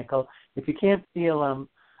Archangel Michael. If you can't feel him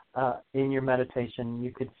in your meditation,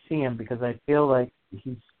 you could see him, because I feel like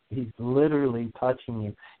he's literally touching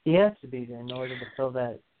you. He has to be in order to fill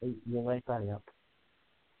that your light body up.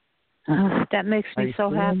 That makes me so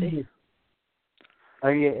happy.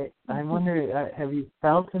 Are you? I wonder. Have you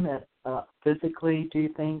felt him physically? Do you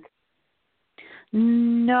think?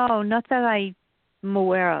 No, not that I'm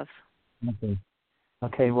aware of.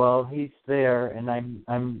 Okay. Well, he's there, and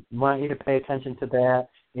I'm want you to pay attention to that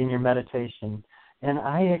in your meditation. And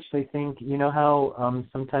I actually think, you know how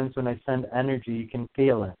sometimes when I send energy, you can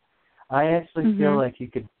feel it. I actually feel like you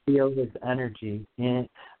could feel his energy.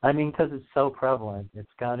 Because it's so prevalent.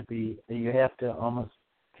 It's got to be, you have to almost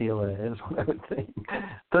feel it, is what I would think.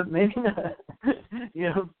 But maybe not.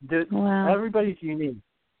 Everybody's unique.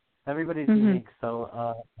 Everybody's unique. So,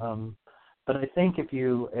 but I think if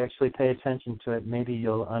you actually pay attention to it, maybe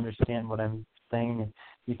you'll understand what I'm saying. And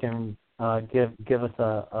you can give us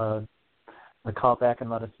a call back and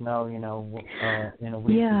let us know, in a week or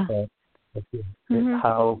so,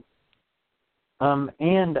 how.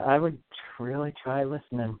 And I would really try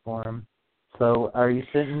listening for him. So, are you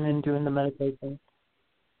sitting and doing the meditation?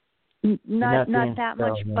 Not that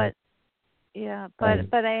much, but yeah,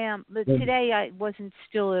 but I am. But today I wasn't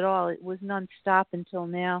still at all. It was nonstop until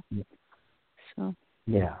now. So.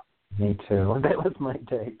 Yeah, me too. That was my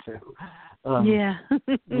day too. Yeah.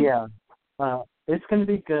 Yeah. It's going to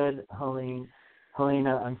be good, Helena.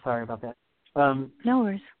 I'm sorry about that. No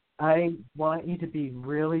worries. I want you to be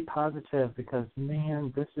really positive, because,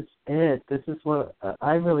 man, this is it. This is what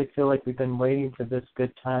I really feel like we've been waiting for, this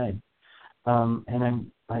good time.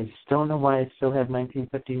 And I don't know why I still have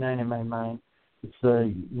 1959 in my mind. It's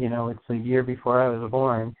it's a year before I was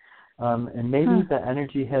born. And maybe the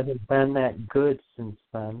energy hasn't been that good since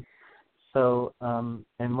then. So, and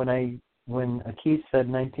when Akif said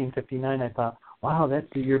 1959, I thought, wow, that's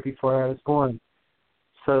the year before I was born.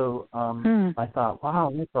 So I thought,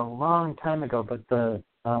 wow, that's a long time ago. But the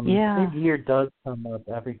big year does come up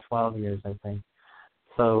every 12 years, I think.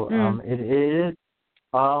 So it is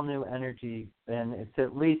all new energy, and it's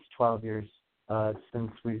at least 12 years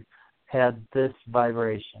since we've had this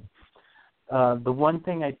vibration. The one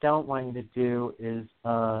thing I don't want you to do is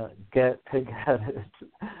get pig-headed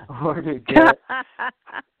or to get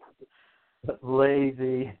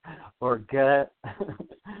lazy or get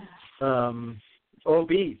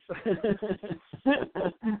obese.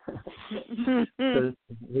 Because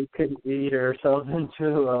we could eat ourselves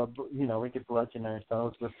into, we could bludgeon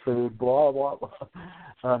ourselves with food, blah, blah,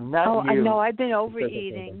 blah. Not you. No, I've been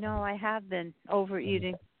overeating. No, I have been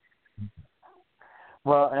overeating.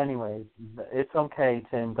 Well, anyways, it's okay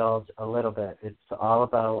to indulge a little bit. It's all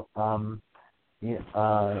about,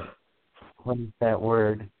 what is that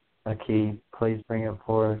word, Akif? Please bring it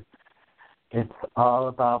forward. It's all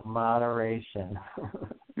about moderation.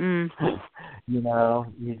 You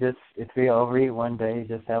just, if you overeat one day, you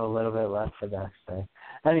just have a little bit left the next day.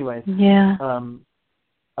 Anyways,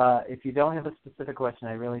 if you don't have a specific question,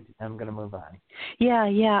 I really am going to move on.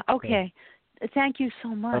 Yeah, okay. Thank you so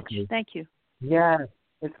much. Okay. Thank you. Yeah,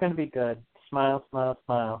 it's going to be good. Smile, smile,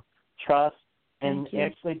 smile. Trust, and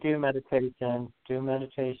actually do meditation. Do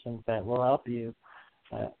meditations that will help you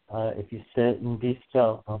if you sit and be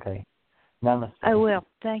still. Okay. Namaste. I will.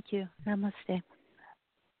 Thank you. Namaste.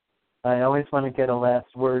 I always want to get a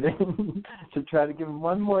last word in to try to give him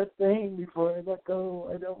one more thing before I let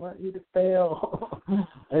go. I don't want you to fail.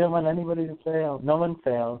 I don't want anybody to fail. No one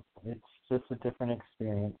fails. It's just a different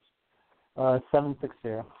experience.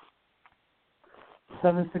 760.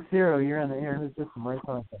 760, you're on the air. Who's this? Where's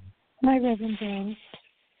calling from? Hi, Reverend James.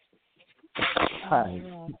 Hi.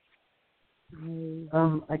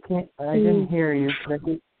 I didn't hear you. Could I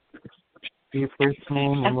get your first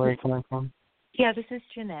name and where you're coming from? Yeah, this is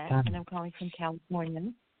Jeanette, and I'm calling from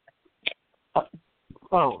California.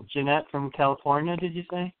 Jeanette from California, did you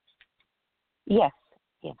say? Yes.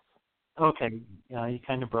 Okay. Yeah, you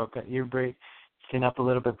kind of broke it. You're breaking up a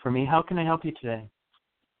little bit for me. How can I help you today?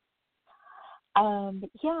 I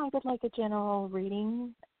would like a general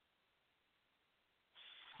reading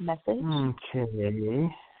message.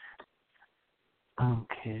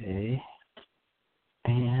 Okay.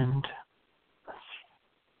 And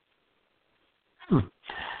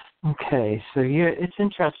okay, so it's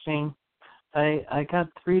interesting. I got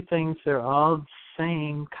three things. They're all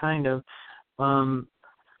same kind of.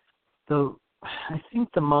 I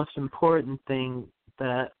think the most important thing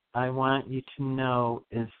that I want you to know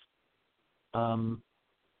is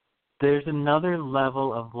there's another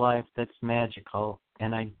level of life that's magical,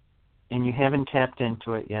 and you haven't tapped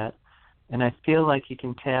into it yet, and I feel like you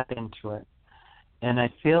can tap into it, and I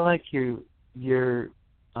feel like you're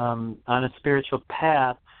on a spiritual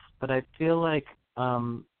path, but I feel like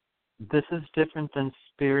this is different than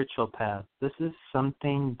spiritual path. This is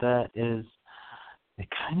something that is. It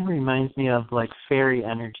kind of reminds me of like fairy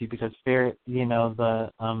energy because the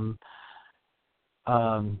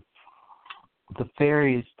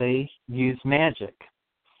fairies, they use magic,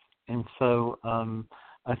 and so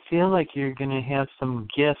I feel like you're going to have some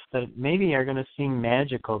gifts that maybe are going to seem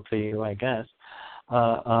magical to you, I guess,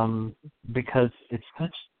 because it's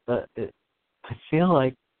such. I feel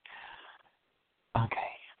like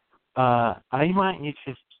I want you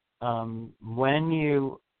to when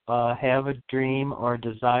you have a dream or a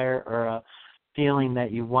desire or a feeling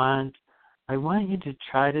that you want, I want you to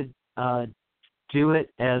try to do it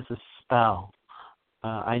as a spell.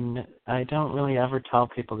 I don't really ever tell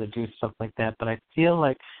people to do stuff like that, but I feel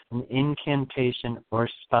like an incantation or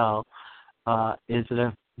spell is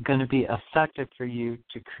going to be effective for you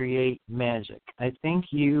to create magic. I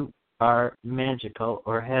think you are magical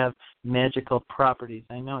or have magical properties.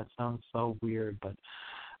 I know it sounds so weird, but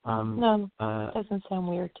no, it doesn't sound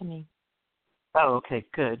weird to me. Oh, okay,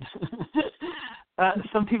 good.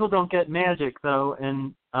 Some people don't get magic though,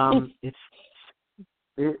 and it's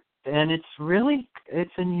a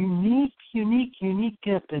unique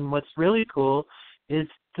gift. And what's really cool is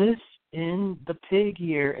this in the pig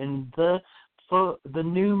year, and the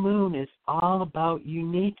new moon is all about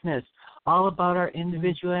uniqueness, all about our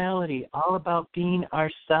individuality, all about being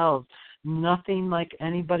ourselves. Nothing like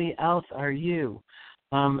anybody else are you.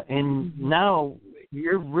 And now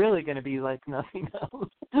you're really going to be like nothing else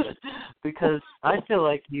because I feel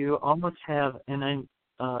like you almost have, and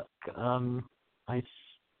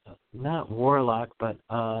not warlock, but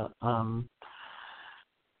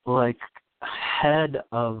like head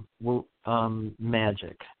of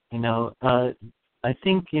magic. I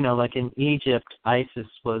think like in Egypt, Isis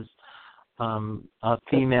was a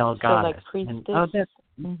female goddess. So like priestess.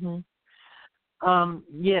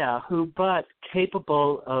 But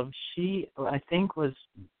capable of, she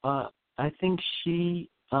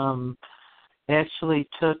actually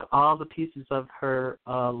took all the pieces of her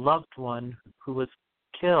loved one who was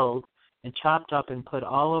killed and chopped up and put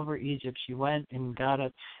all over Egypt. She went and got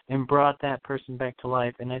it and brought that person back to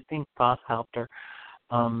life, and I think Thoth helped her.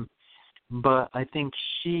 But I think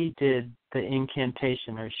she did the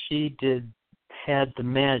incantation, or she had the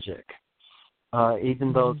magic,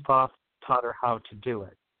 even though Thoth taught her how to do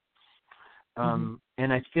it.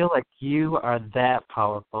 And I feel like you are that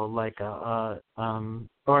powerful, like or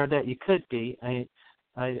that you could be. And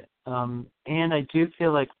I do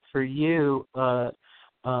feel like for you,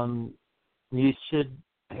 you should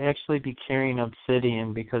actually be carrying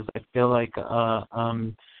obsidian, because I feel like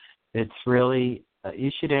it's really,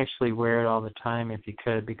 you should actually wear it all the time if you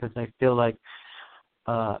could, because I feel like,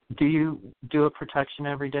 do you do a protection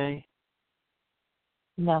every day?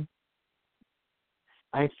 No.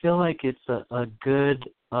 I feel like it's a good,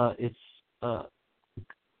 I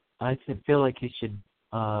feel like you should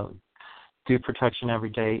do protection every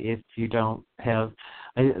day if you don't have,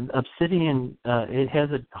 obsidian, it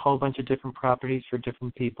has a whole bunch of different properties for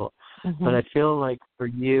different people, but I feel like for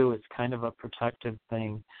you it's kind of a protective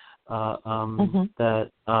thing, that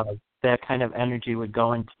kind of energy would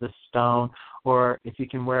go into the stone, or if you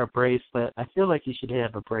can wear a bracelet, I feel like you should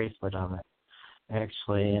have a bracelet on it,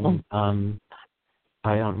 actually, and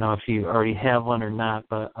I don't know if you already have one or not,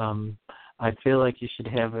 but I feel like you should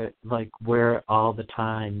have it, like, wear it all the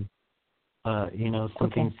time.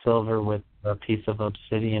 Something silver with a piece of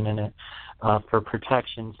obsidian in it for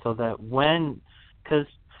protection, so that because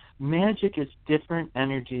magic is different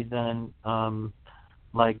energy than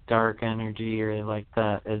like dark energy or like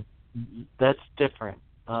that. that's different.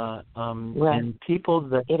 Right. And people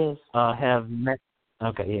that It is. have met,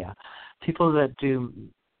 okay, yeah, people that do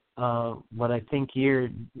what I think you're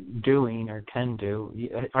doing or can do.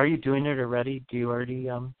 Are you doing it already? Do you already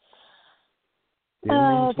do magic? There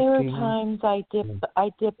are Do you know? times I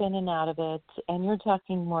dip in and out of it, and you're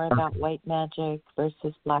talking more about white magic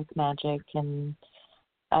versus black magic, and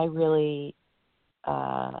I really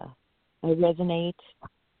I resonate,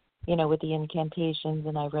 with the incantations,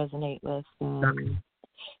 and I resonate with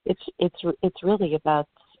it's really about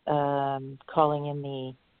calling in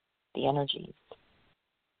the energies.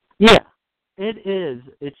 Yeah, it is.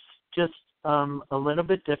 It's just a little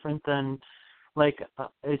bit different than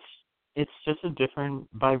it's just a different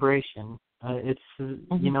vibration.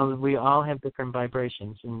 We all have different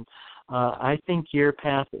vibrations, and I think your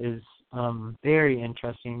path is very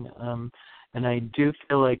interesting. And I do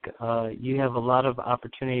feel like you have a lot of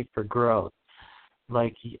opportunity for growth.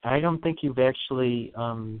 Like, I don't think you've actually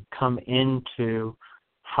come into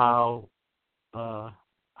how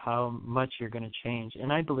much you're going to change.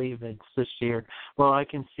 And I believe it's this year. Well, I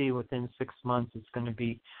can see within 6 months it's going to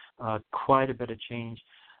be quite a bit of change.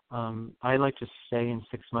 I like to say in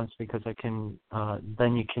 6 months because I can.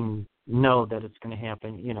 Then you can know that it's going to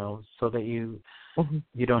happen. So that you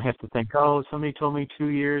don't have to think, oh, somebody told me 2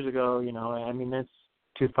 years ago. I mean, that's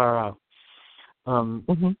too far out.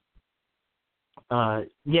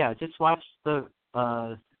 Just watch for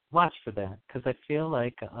that, because I feel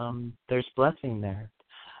like there's blessing there.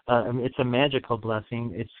 It's a magical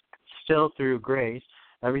blessing. It's still through grace.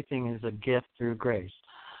 Everything is a gift through grace.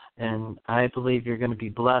 And I believe you're going to be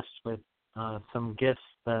blessed with some gifts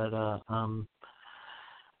that are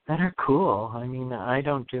cool. I mean, I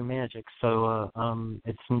don't do magic, so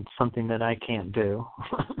it's something that I can't do.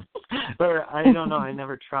 Or I don't know. I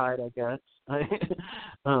never tried, I guess.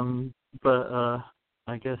 But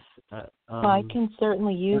I guess. I can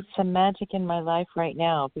certainly use some magic in my life right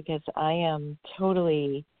now, because I am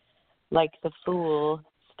totally like the fool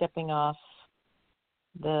stepping off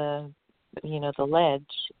the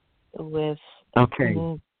ledge with. Okay.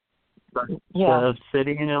 Yeah. The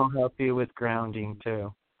obsidian will help you with grounding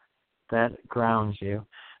too. That grounds you.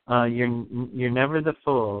 You're never the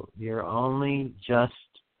fool. You're only just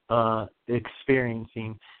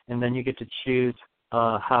experiencing, and then you get to choose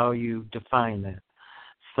how you define that.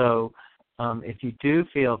 So if you do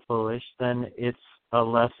feel foolish, then it's a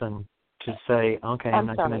lesson to say, okay, I'm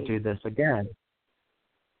not going to do this again.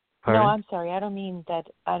 Pardon? No, I'm sorry. I don't mean that.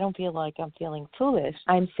 I don't feel like I'm feeling foolish.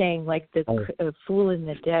 I'm saying like the fool in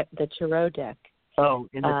the deck, the tarot deck. Oh,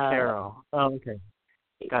 in the tarot. Oh, okay.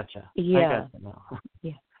 Gotcha. Yeah. I got it now.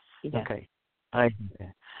 Yeah. Okay.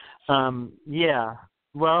 Yeah.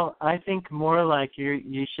 Well, I think more like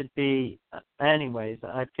you should be. Anyways,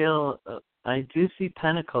 I feel I do see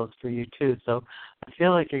pentacles for you too. So I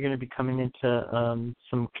feel like you're going to be coming into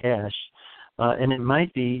some cash, and it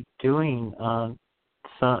might be doing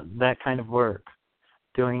that kind of work,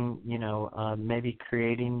 doing maybe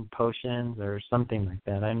creating potions or something like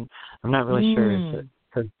that. I'm not really sure,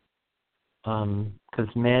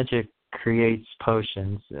 because magic creates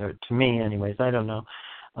potions, to me anyways. I don't know.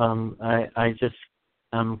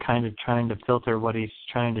 I'm kind of trying to filter what he's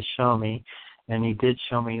trying to show me, and he did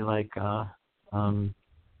show me like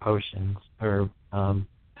potions or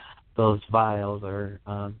those vials or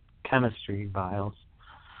chemistry vials.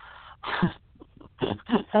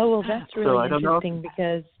 Oh, well, that's really interesting,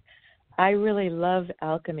 because I really love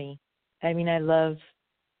alchemy. I mean, I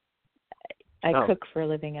cook for a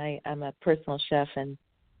living. I'm a personal chef, and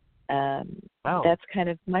that's kind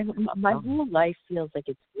of my whole life feels like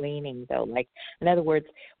it's waning, though. Like, in other words,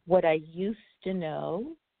 what I used to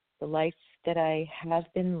know, the life that I have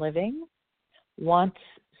been living, wants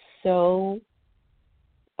so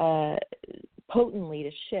potently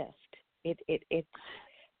to shift. It's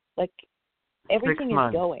like everything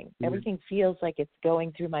is going. Everything feels like it's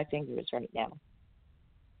going through my fingers right now.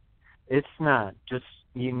 It's not. Just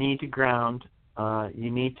you need to ground. You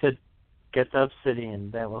need to get the obsidian.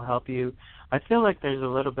 That will help you. I feel like there's a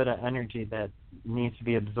little bit of energy that needs to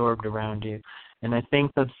be absorbed around you, and I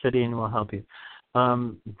think the obsidian will help you.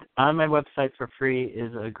 On my website for free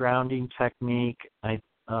is a grounding technique.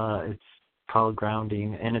 It's called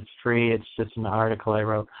Grounding, and it's free. It's just an article I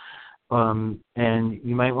wrote. And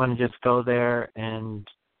you might want to just go there, and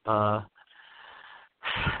I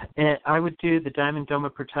would do the Diamond Dome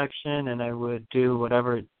of Protection, and I would do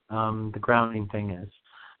whatever the grounding thing is,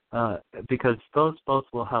 because those both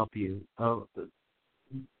will help you.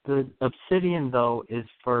 The obsidian, though, is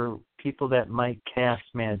for people that might cast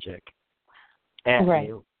magic at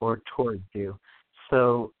you or towards you.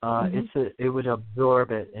 So it would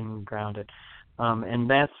absorb it and ground it. And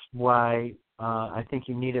that's why I think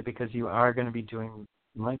you need it, because you are going to be doing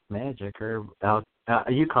like magic or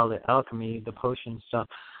you called it alchemy, the potion stuff.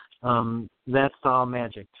 That's all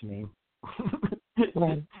magic to me.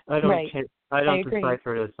 Right. I don't agree.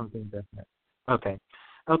 decipher it as something different. Okay,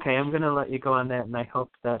 I'm going to let you go on that, and I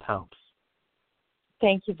hope that helps.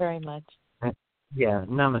 Thank you very much. Yeah,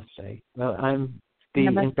 namaste. Well, I'm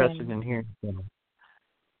interested in hearing from you.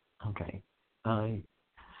 Okay.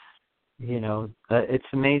 It's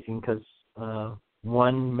amazing because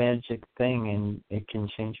one magic thing and it can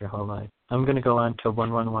change your whole life. I'm going to go on to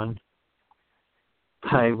 111.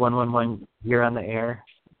 Hi, 111. You're on the air.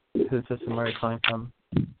 Who's this and where are you calling from?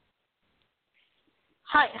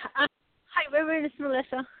 Hi, Reverend. It's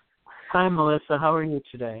Melissa. Hi, Melissa. How are you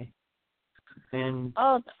today? And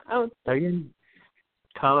are you in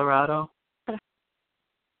Colorado?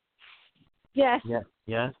 Yes. Yeah.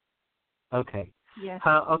 Yes. Okay. Yes.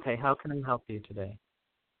 How can I help you today?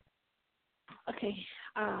 Okay.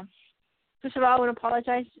 First of all, I want to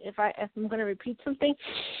apologize if I'm going to repeat something.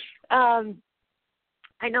 I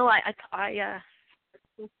know I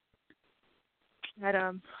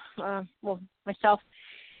had myself.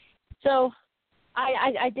 So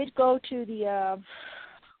I did go to the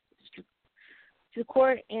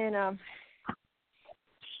court, and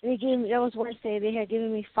they gave me, that was Wednesday. They had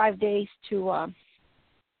given me 5 days to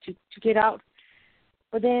get out,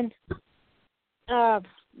 but then a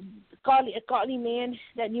godly man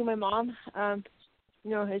that knew my mom,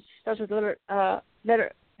 his starts with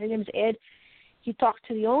letter. His name is Ed. He talked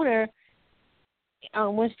to the owner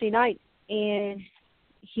on Wednesday night, and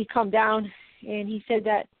he come down and he said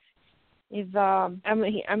that if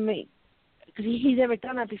because he's never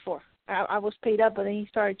done that before. I was paid up, but then he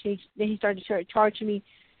started charging me,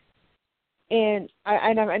 and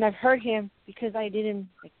I've heard him because I didn't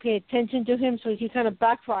pay attention to him, so he kind of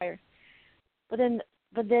backfired. But then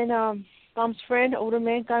mom's friend, older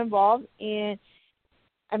man, got involved, and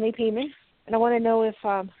I made payment, and I want to know if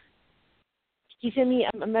he sent me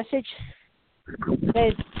a message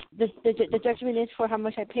that the judgment is for how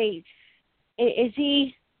much I paid. Is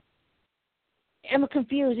he? I'm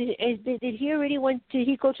confused. Did he already did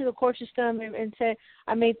he go to the court system and say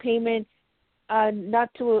I made payment not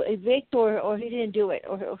to evict, or he didn't do it,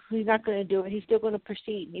 or he's not going to do it? He's still going to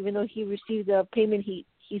proceed, even though he received the payment he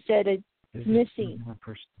said it's missing.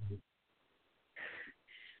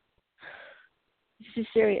 This is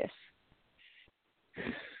serious.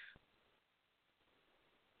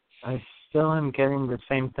 I still am getting the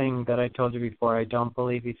same thing that I told you before. I don't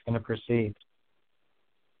believe he's going to proceed.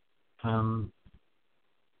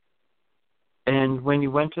 And when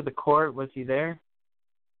you went to the court, was he there?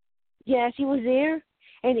 Yes, he was there,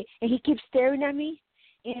 and he keeps staring at me,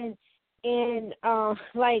 and it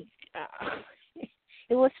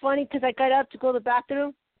was funny because I got up to go to the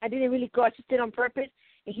bathroom. I didn't really go. I just did it on purpose,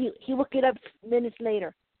 and he would get up minutes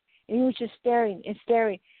later, and he was just staring and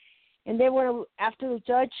staring. And then after the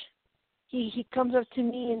judge, he comes up to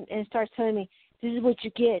me and starts telling me, "This is what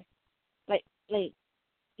you get. Like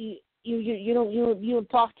you don't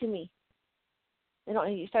talk to me."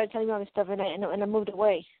 He started telling me all this stuff, and I moved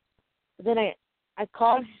away. But then I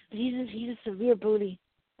called. He's a severe bully.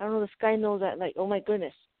 I don't know. This guy knows that. Like, oh my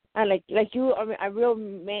goodness. I like you are a real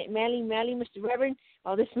manly, Mr. Reverend.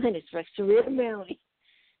 Oh, this man is like severe manly.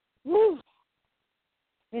 Woo.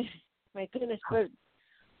 My goodness, but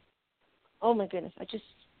oh my goodness. I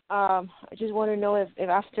just want to know if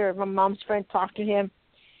after my mom's friend talked to him,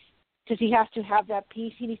 because he has to have that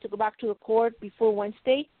piece, he needs to go back to the court before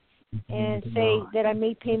Wednesday and say that I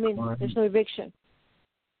made payment. There's no eviction.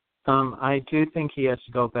 I do think he has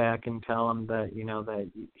to go back and tell him that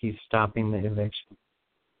that he's stopping the eviction.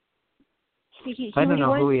 I don't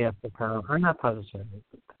know who he has to tell. I'm not positive.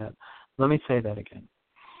 Let me say that again.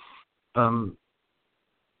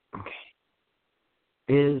 Okay.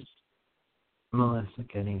 Is Melissa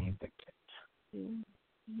getting evicted?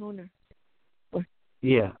 Owner.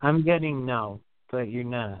 Yeah, I'm getting no, but you're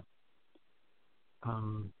not.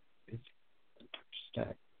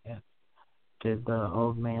 Yeah. Did the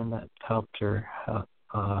old man that helped her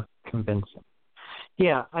convince him?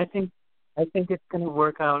 Yeah, I think it's going to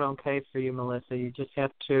work out okay for you, Melissa. You just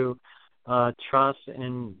have to trust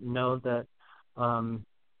and know that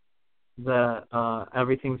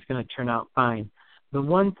everything's going to turn out fine. The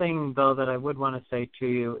one thing, though, that I would want to say to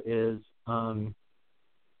you is,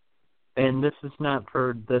 and this is not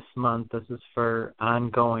for this month, this is for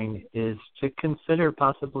ongoing, is to consider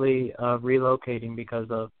possibly relocating because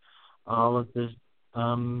of all of this.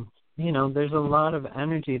 There's a lot of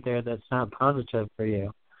energy there that's not positive for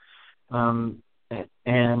you.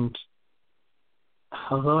 And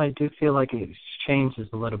although I do feel like it changes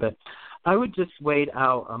a little bit, I would just wait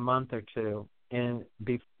out a month or two,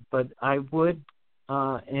 but I would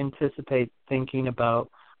anticipate thinking about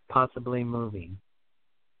possibly moving.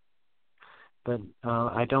 But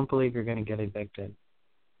I don't believe you're going to get evicted.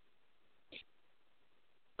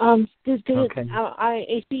 Okay.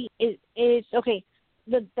 I see. It's okay.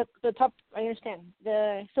 The top. I understand.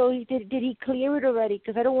 So did he clear it already?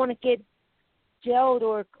 Because I don't want to get jailed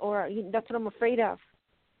or that's what I'm afraid of.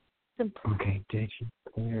 Okay. Did you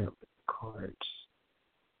clear it with the courts?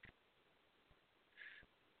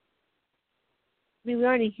 I mean, we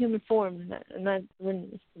are in a human form, not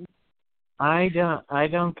when. I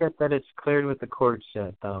don't get that it's cleared with the courts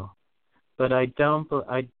yet, though. But I don't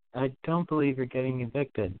believe you're getting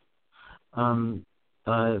evicted.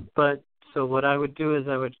 But so what I would do is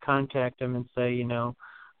I would contact them and say,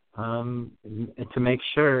 to make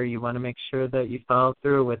sure, you want to make sure that you follow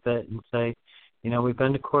through with it and say, we've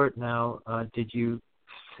been to court now. Did you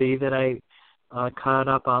see that I caught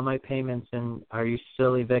up all my payments, and are you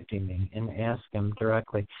still evicting me? And ask him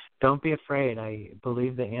directly. Don't be afraid. I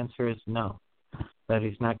believe the answer is no, that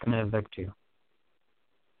he's not going to evict you.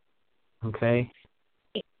 Okay?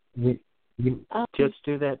 You just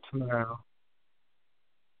do that tomorrow.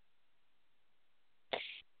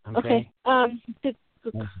 Okay.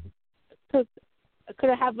 Could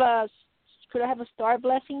I have a star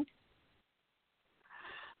blessing?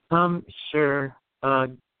 Sure.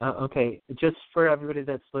 Okay. Just for everybody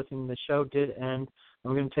that's listening, the show did end.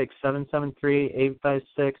 I'm going to take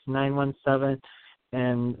 773-856-917,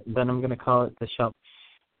 and then I'm going to call it the show.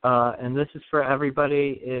 And this is for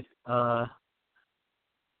everybody. If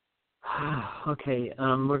okay,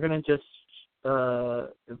 we're going to just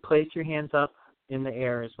place your hands up in the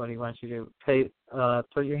air is what he wants you to do.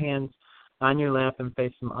 Put your hands on your lap and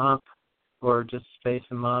face them up, or just face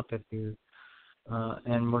them up if you.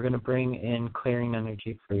 And we're going to bring in clearing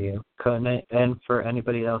energy for you, and for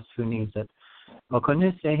anybody else who needs it. Now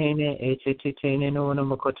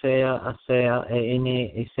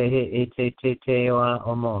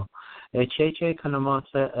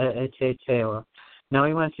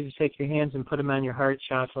he wants you to take your hands and put them on your heart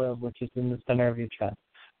chakra, which is in the center of your chest.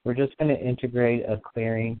 We're just going to integrate a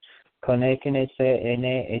clearing.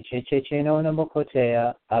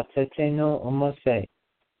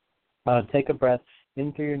 Take a breath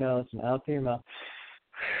in through your nose and out through your mouth,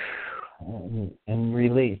 and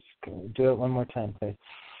release. Do it one more time, please.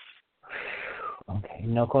 Okay.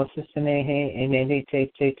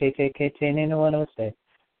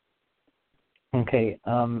 Okay.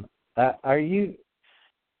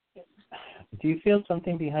 Do you feel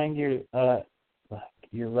something behind your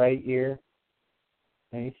right ear?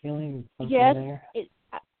 Are you feeling something there? Yes.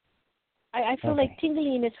 I feel like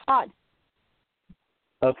tingling and it's hot.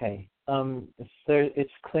 Okay.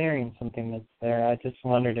 It's clearing something that's there. I just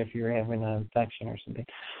wondered if you were having an infection or something.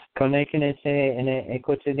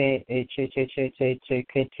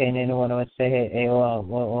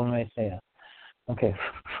 Okay.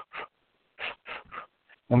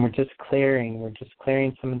 And we're just clearing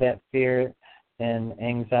some of that fear and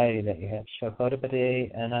anxiety that you have.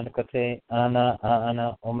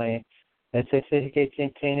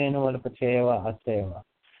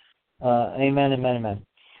 Amen, amen, amen.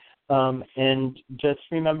 And just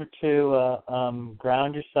remember to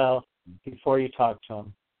ground yourself before you talk to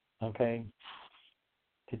him. Okay?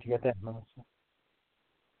 Did you get that, Melissa?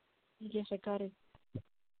 Yes, I got it.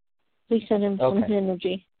 Please send him some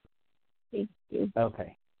energy. Thank you.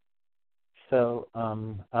 Okay. So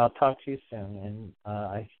I'll talk to you soon, and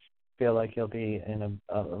I feel like you'll be in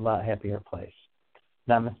a lot happier place.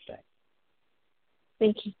 Namaste.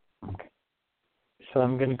 Thank you. Okay. So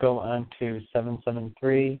I'm going to go on to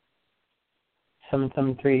 773.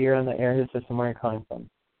 773, you're on the air. Who's this and where are you calling from?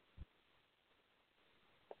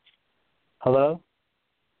 Hello?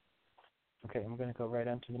 Okay, I'm going to go right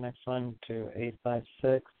on to the next one, to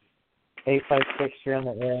 856. 856, you're on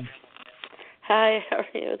the air. Hi, how are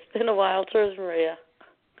you? It's been a while. It's Maria.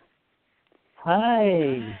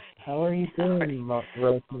 Hi. How are you doing,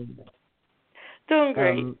 Rosemary? Doing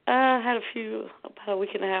great. I had about a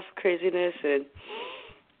week and a half of craziness and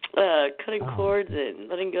cutting cords and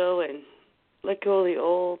letting go and let go of the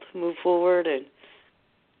old, move forward, and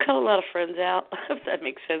cut a lot of friends out, if that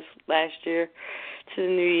makes sense, last year to the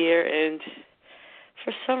new year. And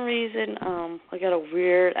for some reason, I got a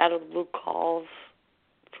weird out-of-the-blue calls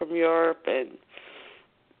from Europe and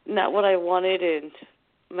not what I wanted, and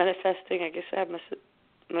manifesting, I guess I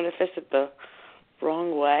manifested the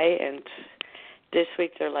wrong way, and this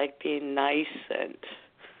week they're like being nice and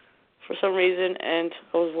for some reason, and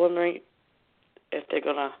I was wondering if they're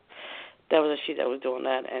gonna. That was a sheet that was doing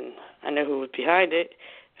that, and I know who was behind it.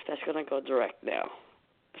 If that's gonna go direct now,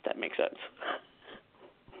 if that makes sense.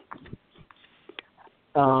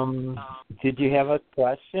 Did you have a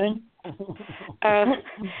question? If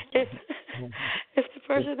the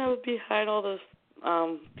person that was behind all this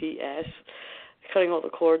BS, cutting all the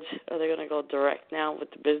cords, are they gonna go direct now with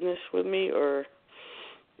the business with me, or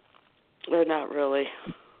not really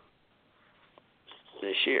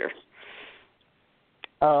this year?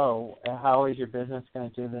 Oh, how is your business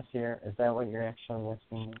going to do this year? Is that what you're actually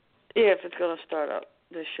listening? Yeah, if it's going to start up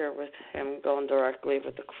this year with him going directly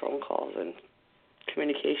with the phone calls and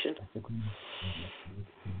communication.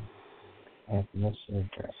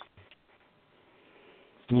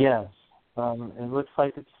 Yes. It looks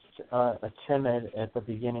like it's a timid at the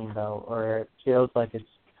beginning, though, or it feels like it's,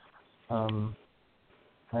 I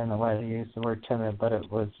don't know why they use the word timid, but it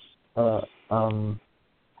was,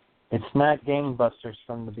 it's not gangbusters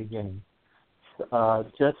from the beginning. You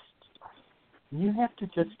have to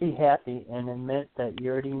just be happy and admit that you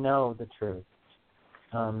already know the truth.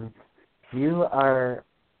 You're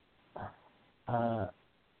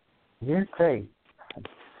great.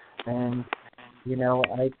 And,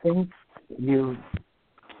 I think you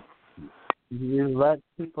let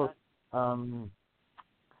people,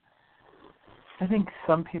 I think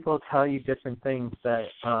some people tell you different things that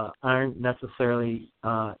aren't necessarily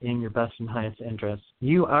in your best and highest interest.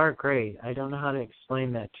 You are great. I don't know how to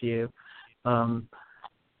explain that to you.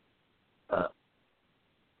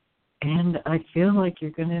 And I feel like you're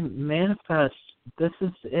going to manifest. This is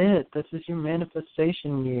it. This is your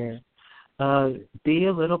manifestation year. Be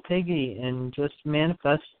a little piggy and just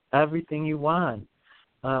manifest everything you want.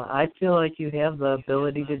 I feel like you have the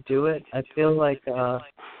ability to do it. I feel like you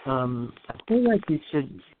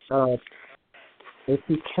should, if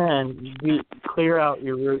you can, clear out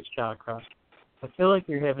your root chakra. I feel like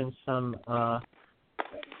you're having some.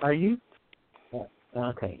 Are you?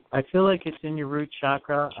 Okay. I feel like it's in your root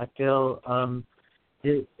chakra. I feel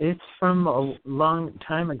it's from a long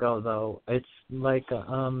time ago, though. It's like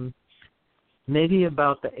maybe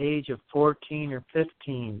about the age of 14 or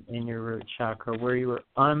 15 in your root chakra, where you were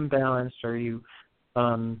unbalanced, or you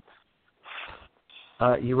were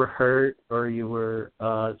hurt, or you were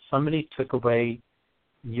somebody took away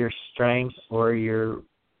your strength or your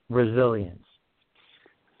resilience.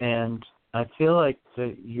 And I feel like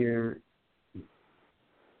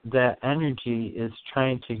that energy is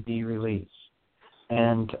trying to be released.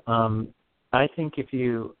 And I think if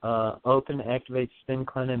you open, activate, spin,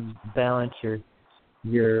 cleanse, and balance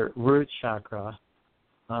your root chakra,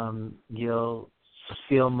 you'll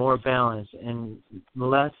feel more balanced and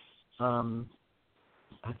less.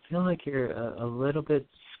 I feel like you're a little bit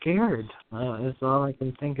scared. Is all I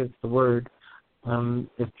can think is the word.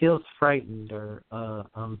 It feels frightened or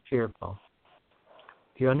fearful.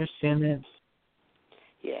 Do you understand that?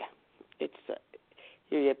 Yeah, it's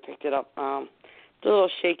you picked it up. It's a little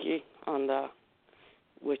shaky on the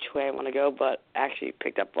which way I want to go, but actually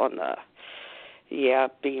picked up on the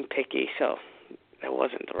being picky. So that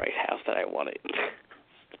wasn't the right house that I wanted.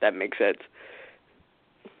 If that makes sense.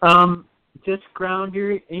 Just ground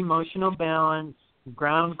your emotional balance.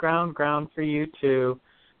 Ground for you too,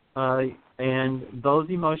 and those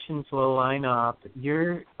emotions will line up.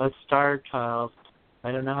 You're a star child.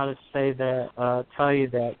 I don't know how to say that, tell you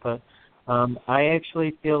that, but I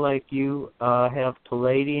actually feel like you have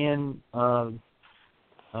Palladian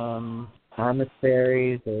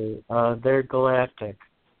emissaries, or they're galactic.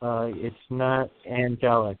 It's not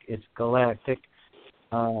angelic. It's galactic,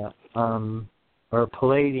 or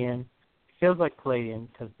Palladian. It feels like Palladian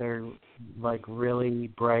because they're like really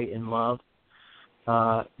bright in love.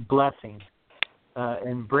 Blessing,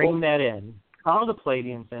 and bring that in. Call the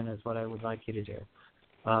Palladians in is what I would like you to do.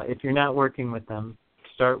 If you're not working with them,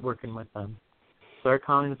 start working with them. Start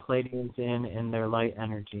calling the Palladians in their light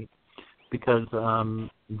energy, because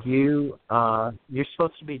you're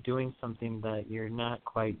supposed to be doing something that you're not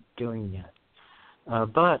quite doing yet.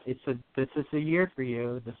 But this is a year for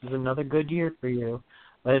you. This is another good year for you.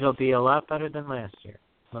 It'll be a lot better than last year.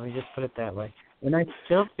 Let me just put it that way. And I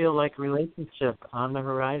still feel like relationship on the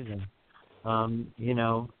horizon.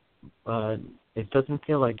 It doesn't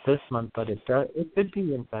feel like this month, but it does. It could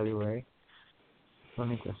be in February. Let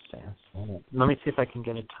me just ask. Let me see if I can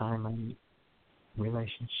get a time on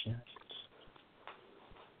relationships.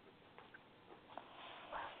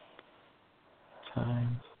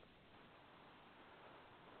 Time.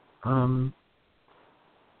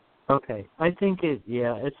 Okay. I think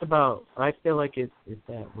it's about, I feel like it's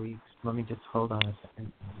at weeks. Let me just hold on a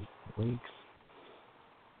second. Weeks.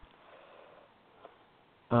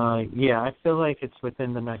 Yeah, I feel like it's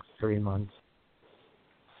within the next 3 months.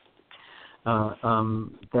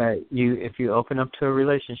 That if you open up to a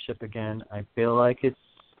relationship again, I feel like it's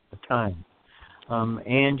the time.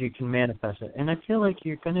 And you can manifest it. And I feel like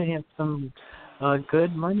you're going to have some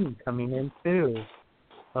good money coming in too.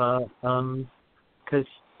 And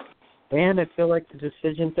I feel like the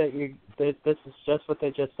decisions that this is just what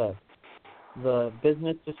they just said. The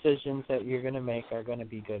business decisions that you're going to make are going to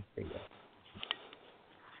be good for you.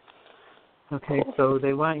 Okay, so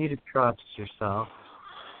they want you to trust yourself.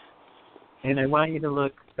 And I want you to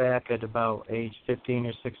look back at about age 15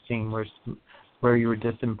 or 16 where you were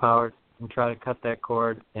disempowered and try to cut that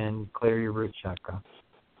cord and clear your root chakra.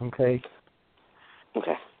 Okay?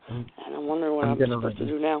 Okay. And I'm wondering what I'm supposed to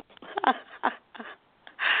do now. I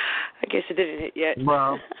guess it didn't hit yet.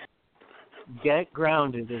 Well, get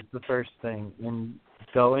grounded is the first thing. And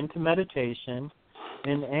go into meditation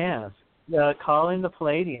and ask. Call in the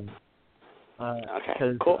Palladium.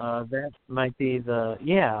 Because that might be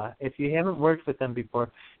if you haven't worked with them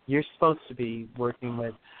before, you're supposed to be working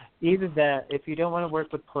with either that. If you don't want to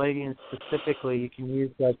work with Palladium specifically, you can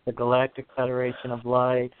use like the Galactic Federation of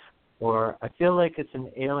Light, or I feel like it's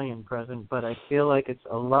an alien presence, but I feel like it's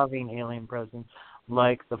a loving alien presence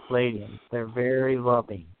like the Palladiums. They're very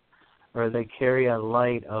loving, or they carry a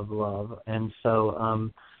light of love, and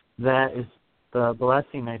so that is the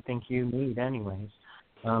blessing I think you need anyways.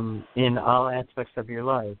 In all aspects of your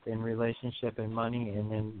life, in relationship, in money,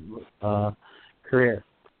 and in career.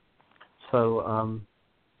 So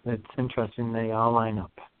it's interesting they all line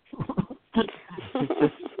up.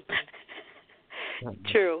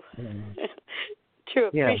 True. True.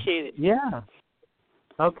 Appreciate it. Yeah.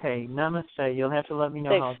 Okay. Namaste. You'll have to let me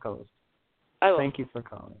know how it goes. I will. Thank you for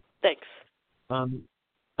calling. Thanks. And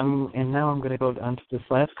now I'm going to go on to this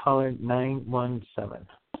last caller, 917.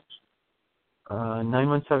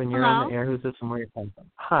 917, you're Hello? on the air. Who's this and where you're calling from?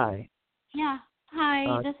 Hi. Yeah.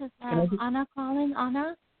 Hi, this is Anna calling.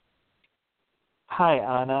 Anna? Hi,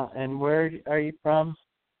 Anna. And where are you from?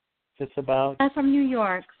 Just about? From New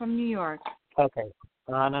York. From New York. Okay.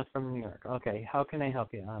 Anna from New York. Okay. How can I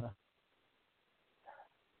help you, Anna?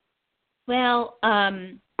 Well,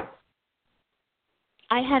 I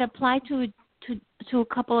had applied to a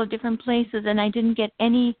couple of different places, and I didn't get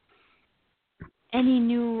any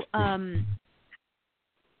new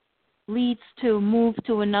leads to move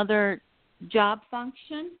to another job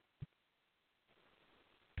function.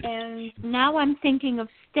 And now I'm thinking of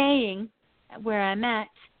staying where I'm at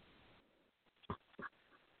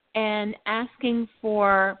and asking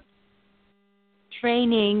for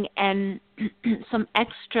training and some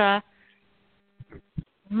extra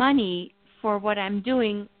money for what I'm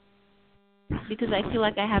doing because I feel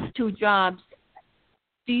like I have 2 jobs.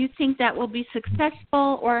 Do you think that will be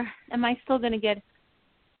successful, or am I still going to get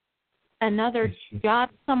another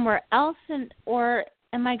job somewhere else, or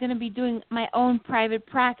am I going to be doing my own private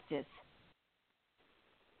practice?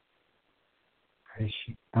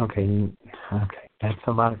 Okay. That's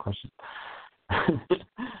a lot of questions.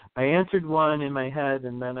 I answered one in my head,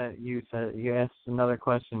 and then you asked another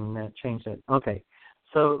question, and that changed it. Okay,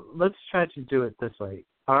 so let's try to do it this way.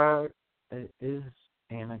 Is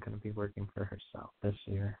Anna going to be working for herself this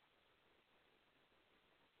year?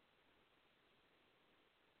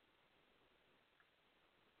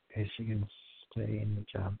 Is she going to stay in the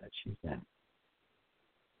job that she's in?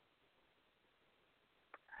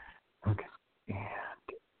 Okay.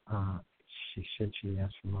 And she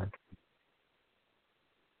ask for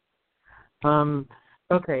more?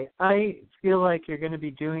 Okay. I feel like you're going to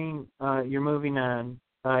be doing. You're moving on.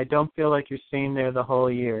 I don't feel like you're staying there the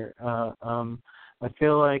whole year. I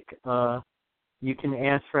feel like you can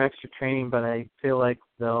ask for extra training, but I feel like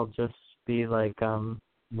they'll just be like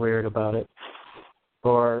weird about it.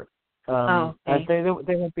 Or okay. they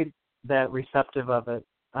won't be that receptive of it.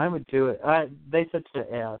 I would do it. They said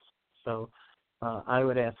to ask, so I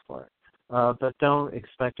would ask for it. But don't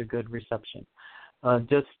expect a good reception.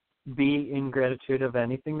 Just be in gratitude of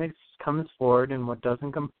anything that comes forward, and what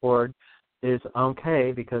doesn't come forward is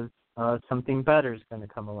okay because something better is going to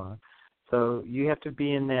come along. So you have to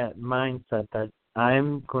be in that mindset that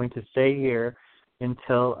I'm going to stay here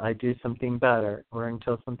until I do something better or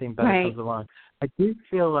until something better comes along. I do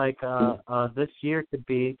feel like this year could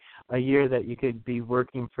be a year that you could be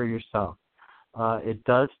working for yourself. It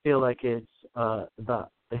does feel like it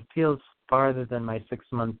feels farther than my 6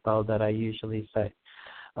 months though that I usually say.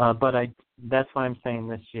 But that's why I'm saying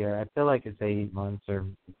this year. I feel like it's 8 months or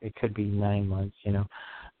it could be 9 months,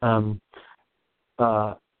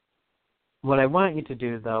 What I want you to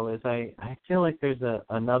do though is I feel like there's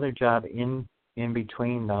another job in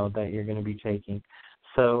between though that you're going to be taking.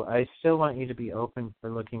 So I still want you to be open for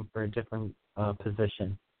looking for a different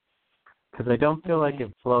position, because I don't feel like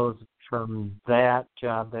it flows from that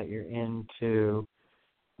job that you're in to,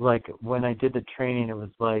 like when I did the training, it was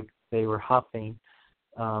like they were huffing,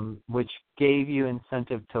 which gave you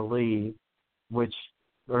incentive to leave,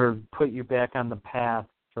 or put you back on the path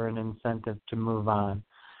for an incentive to move on.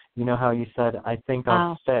 You know how you said, I think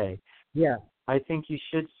I'll stay. Yeah, I think you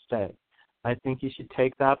should stay. I think you should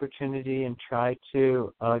take the opportunity and try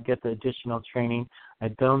to get the additional training. I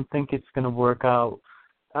don't think it's going to work out.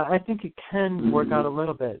 I think it can work out a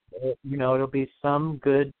little bit. It'll be some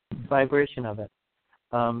good vibration of it.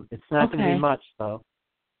 It's not going to be much, though.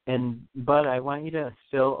 But I want you to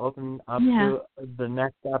still open up to the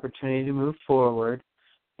next opportunity to move forward.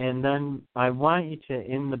 And then I want you to,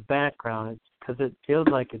 in the background, because it feels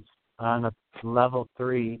like it's on a level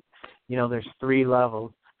 3. There's 3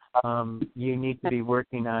 levels. You need to be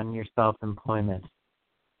working on your self-employment.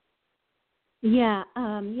 Yeah,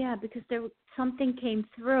 because something came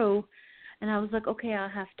through, and I was like, okay, I'll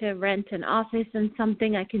have to rent an office and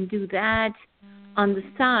something. I can do that on the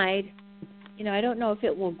side. I don't know if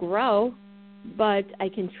it will grow, but I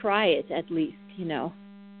can try it at least,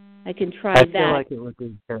 I can try that. I feel like it would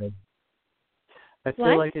be good. I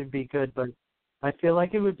feel like it would be good, but I feel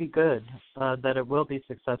like it would be good, that it will be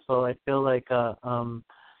successful. I feel like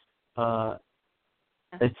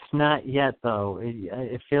it's not yet, though.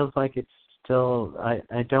 It feels like it's still,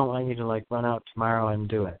 I don't want you to, run out tomorrow and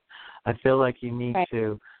do it. I feel like you need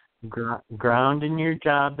to ground in your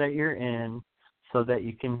job that you're in so that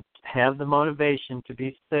you can have the motivation to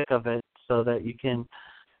be sick of it so that you can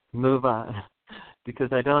move on. Because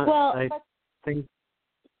I think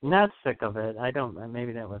not sick of it.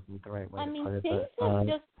 Maybe that wasn't the right way to put it. Things have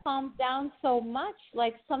just calmed down so much.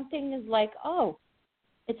 Like something is like,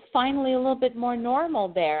 it's finally a little bit more normal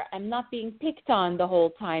there. I'm not being picked on the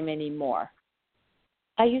whole time anymore.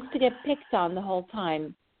 I used to get picked on the whole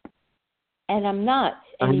time, and I'm not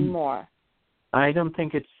anymore. I don't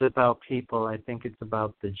think it's about people. I think it's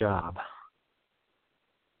about the job.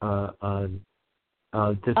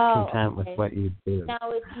 Discontent with what you do. Now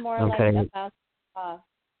it's more like about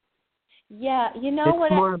yeah,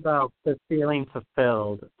 it's more about the feeling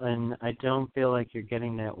fulfilled, and I don't feel like you're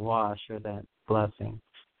getting that wash or that blessing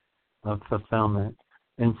of fulfillment,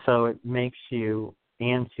 and so it makes you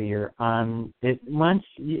antsier on it.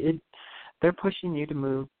 They're pushing you to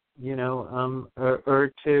move,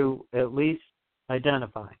 or to at least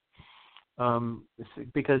identify,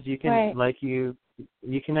 because you can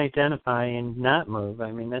you can identify and not move.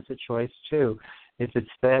 I mean, that's a choice too. If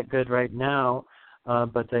it's that good right now,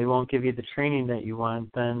 but they won't give you the training that you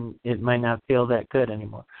want, then it might not feel that good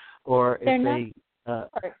anymore. Or if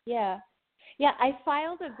I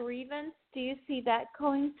filed a grievance. Do you see that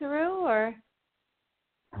going through, or?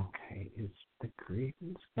 Okay, is the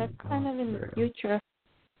grievance that's kind of in the future?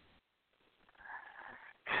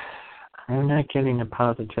 I'm not getting a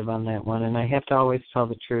positive on that one, and I have to always tell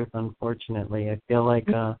the truth, unfortunately. I feel like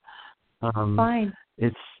fine.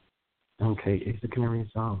 It's okay. Is it going to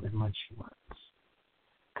result in what she wants?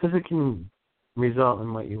 Because it can result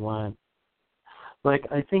in what you want.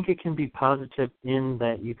 I think it can be positive in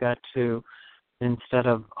that you got to, instead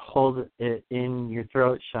of hold it in your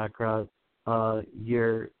throat chakra,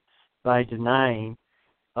 by denying,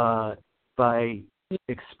 by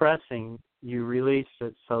expressing, you released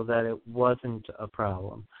it so that it wasn't a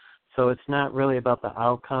problem. So it's not really about the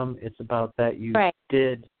outcome. It's about that you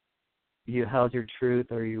you held your truth,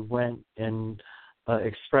 or you went and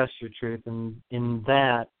expressed your truth, and in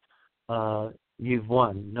that you've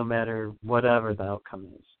won, no matter whatever the outcome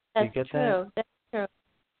is. That's Do you get true. that? That's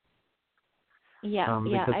true. Yeah,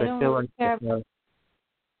 because I don't feel really like care.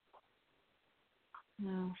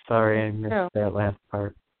 No. Sorry, I missed that last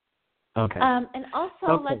part. Okay. And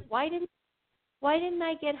also, why didn't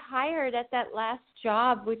I get hired at that last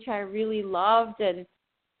job, which I really loved, and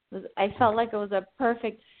I felt like it was a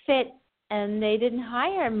perfect fit, and they didn't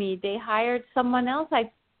hire me. They hired someone else.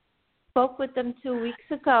 I spoke with them 2 weeks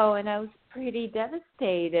ago, and I was pretty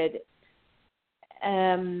devastated.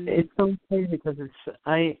 It's okay because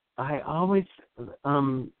I always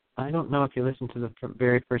I don't know if you listened to the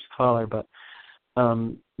very first caller, but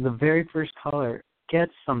the very first caller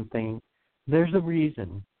gets something. There's a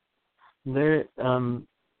reason. And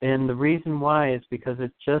the reason why is because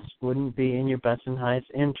it just wouldn't be in your best and highest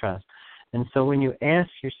interest. And so when you ask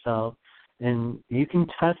yourself, and you can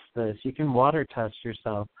test this, you can water test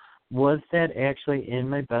yourself, was that actually in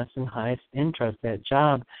my best and highest interest, that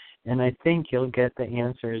job? And I think you'll get the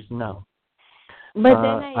answer is no. But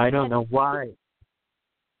then I don't know why.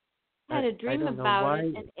 I had a dream about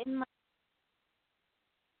it, and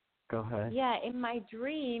Go ahead. Yeah, in my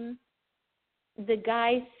dream, the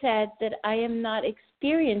guy said that I am not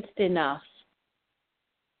experienced enough.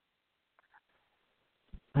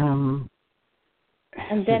 And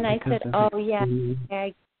then I said, "Oh yeah."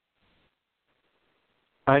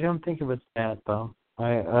 I don't think it was that though.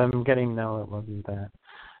 I'm getting no, it wasn't that.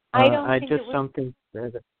 I don't think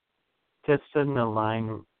that it just doesn't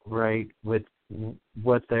align right with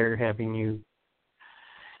what they're having you.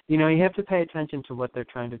 You know, you have to pay attention to what they're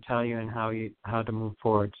trying to tell you and how to move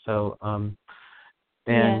forward. So,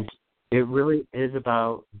 and it really is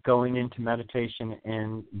about going into meditation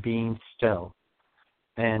and being still.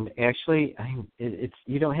 And actually, it's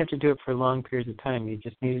you don't have to do it for long periods of time. You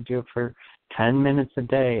just need to do it for 10 minutes a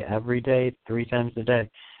day, every day, 3 times a day,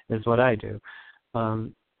 is what I do.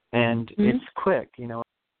 And it's quick, you know.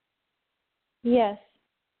 Yes.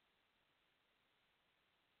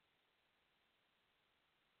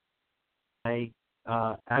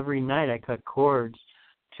 Every night I cut cords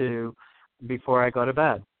before I go to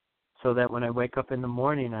bed, so that when I wake up in the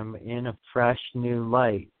morning, I'm in a fresh new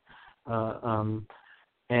light.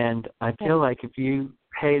 And I feel like if you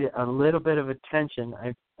paid a little bit of attention,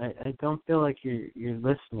 I don't feel like you're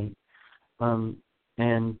listening.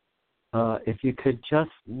 And if you could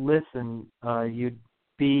just listen, you'd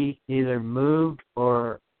be either moved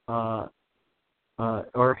or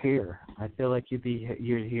hear. I feel like you'd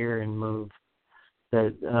hear and move.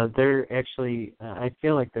 That they're actually, I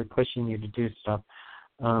feel like they're pushing you to do stuff.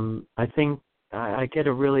 I think I get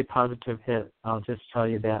a really positive hit. I'll just tell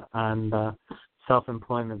you that on the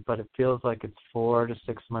self-employment, but it feels like it's 4 to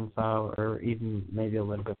 6 months out, or even maybe a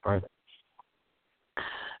little bit farther.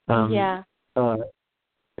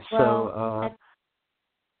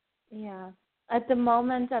 At the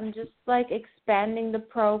moment, I'm just like expanding the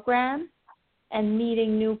program and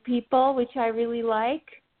meeting new people, which I really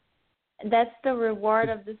like. That's the reward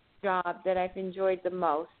of this job that I've enjoyed the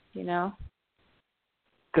most, you know.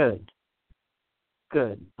 Good.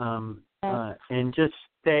 And just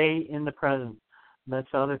stay in the present. That's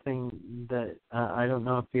the other thing that I don't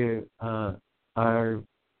know if you are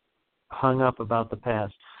hung up about the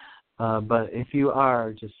past, but if you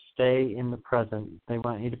are, just stay in the present. They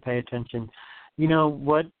want you to pay attention. You know,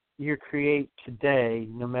 what you create today,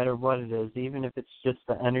 no matter what it is, even if it's just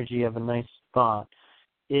the energy of a nice thought,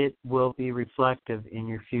 it will be reflective in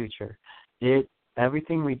your future.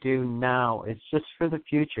 Everything we do now is just for the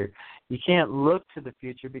future. You can't look to the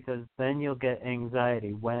future because then you'll get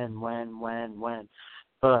anxiety. When?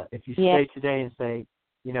 But if you stay today and say,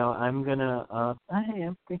 you know, I'm going to,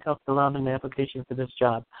 I think I'll fill out an application for this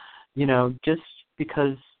job, you know, just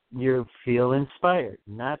because you feel inspired,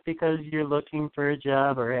 not because you're looking for a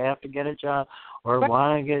job or have to get a job or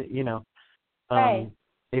want to get, you know.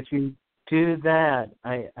 If you do that,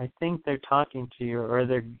 I think they're talking to you, or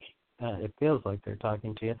it feels like they're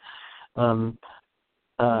talking to you.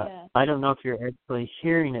 I don't know if you're actually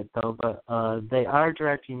hearing it, though, but they are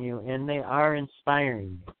directing you and they are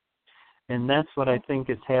inspiring you. And that's what I think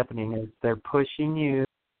is happening, is they're pushing you.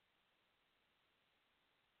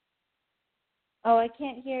 Oh, I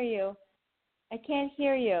can't hear you.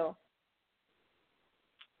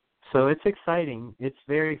 So it's exciting. It's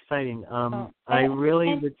very exciting. I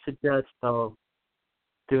really would suggest, though,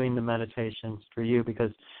 doing the meditations for you,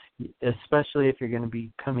 because especially if you're going to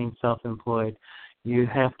be becoming self-employed, you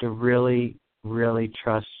have to really, really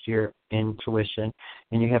trust your intuition,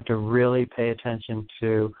 and you have to really pay attention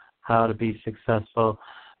to how to be successful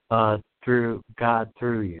through God,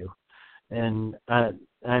 through you. And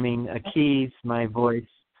I mean, a key's my voice,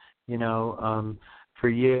 you know. For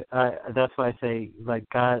you, that's why I say, like,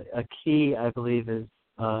 God, a key, I believe, is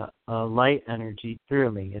a light energy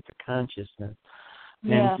through me. It's a consciousness.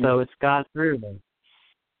 And so it's God through me.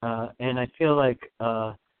 And I feel like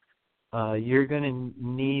you're going to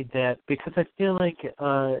need that, because I feel like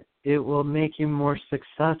it will make you more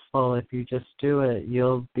successful if you just do it.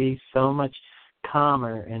 You'll be so much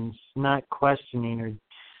calmer and not questioning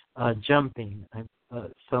or jumping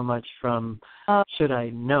so much from should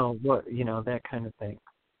I know what, you know, that kind of thing.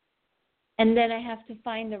 And then I have to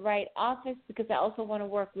find the right office, because I also want to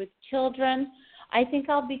work with children. I think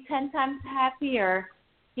I'll be 10 times happier,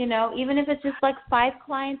 you know, even if it's just like 5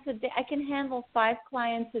 clients a day. I can handle 5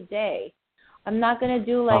 clients a day. I'm not going to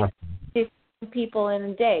do like 50 people in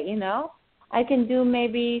a day, you know. I can do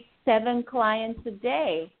maybe 7 clients a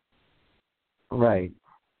day. Right.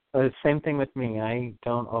 Same thing with me. I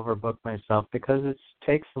don't overbook myself because it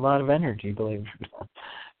takes a lot of energy, believe it or not,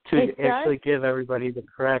 to actually give everybody the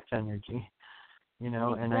correct energy. You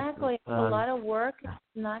know, exactly. It's a lot of work. It's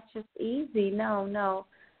not just easy. No.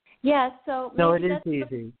 Yeah. So no, it is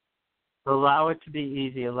easy. Allow it to be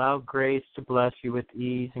easy. Allow grace to bless you with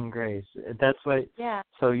ease and grace. That's what. Yeah.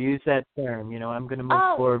 So use that term. I'm going to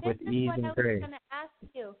move forward with ease and grace.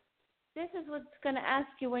 This is what's going to ask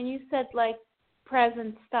you when you said like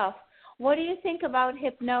present stuff. What do you think about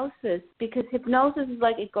hypnosis? Because hypnosis is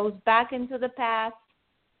like it goes back into the past.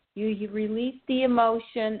 You release the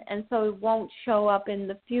emotion, and so it won't show up in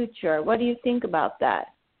the future. What do you think about that?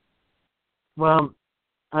 Well,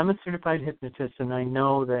 I'm a certified hypnotist, and I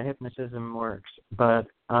know that hypnotism works, but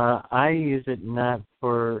I use it not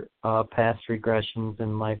for past regressions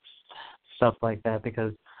and life stuff like that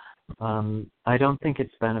because I don't think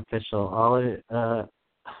it's beneficial.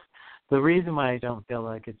 The reason why I don't feel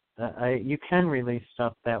like it's, you can release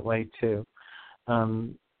stuff that way too. I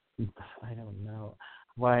don't know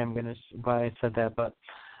why I said that, but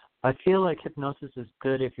I feel like hypnosis is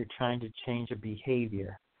good if you're trying to change a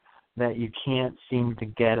behavior that you can't seem to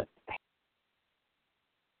get.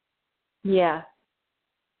 Yeah.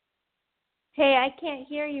 Hey, I can't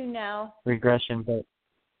hear you now. Regression,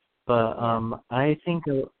 but I think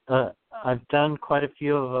I've done quite a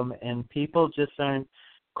few of them, and people just aren't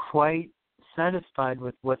quite satisfied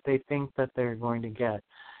with what they think that they're going to get,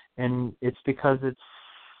 and it's because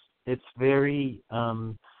it's very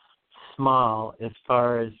small as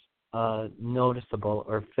far as noticeable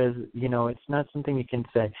or it's not something you can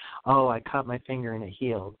say, oh, I cut my finger and it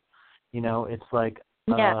healed. It's like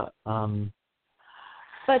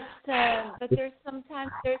But there's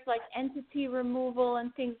sometimes like entity removal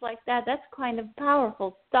and things like that. That's kind of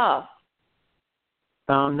powerful stuff.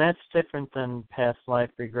 That's different than past life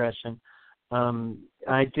regression.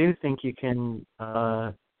 I do think you can.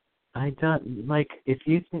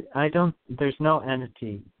 There's no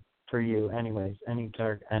entity for you, anyways. Any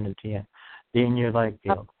dark entity in your life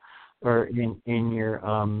field or in your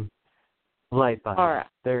light body. Right.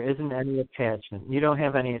 There isn't any attachment. You don't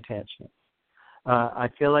have any attachment. I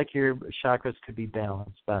feel like your chakras could be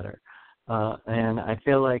balanced better, and I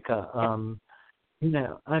feel like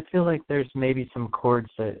I feel like there's maybe some cords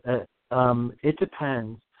that it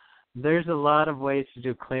depends. There's a lot of ways to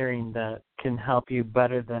do clearing that can help you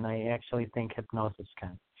better than I actually think hypnosis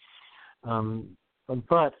can.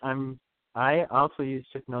 But I also used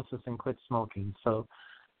hypnosis and quit smoking, so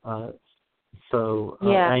I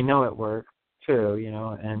know it works too,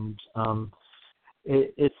 and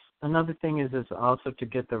it's another thing is also to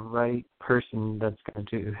get the right person that's going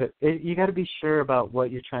to do it. You got to be sure about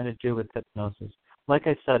what you're trying to do with hypnosis. Like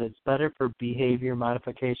I said, it's better for behavior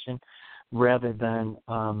modification rather than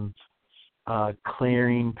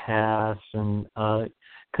clearing past and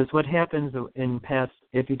because what happens in past,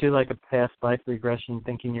 if you do like a past life regression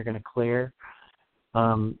thinking you're going to clear,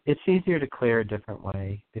 it's easier to clear a different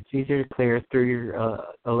way. It's easier to clear through your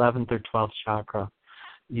 11th or 12th chakra.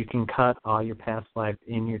 You can cut all your past life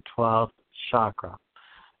in your 12th chakra.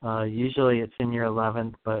 Usually it's in your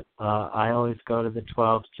 11th, but I always go to the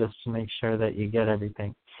 12th just to make sure that you get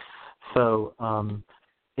everything. So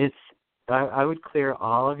I would clear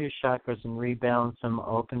all of your chakras and rebalance them,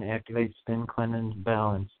 open, activate, spin, cleanse, and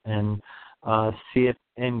balance, and see it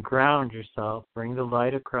and ground yourself. Bring the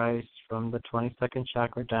light of Christ from the 22nd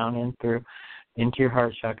chakra down and through into your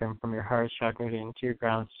heart chakra, and from your heart chakra into your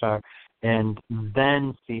ground star, and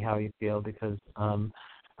then see how you feel, because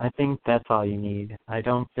I think that's all you need. I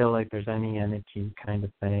don't feel like there's any entity kind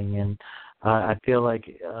of thing, and I feel like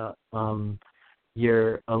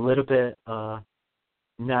you're a little bit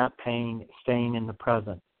not staying in the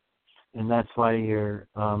present, and that's why you're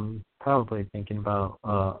probably thinking about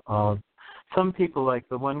all. Some people, like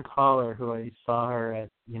the one caller who I saw her at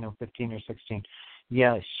 15 or 16.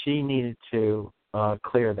 Yeah, she needed to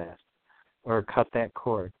clear that or cut that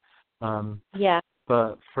cord.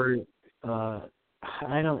 But for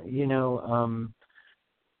I don't,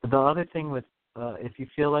 the other thing with if you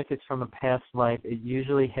feel like it's from a past life, it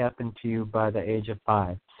usually happened to you by the age of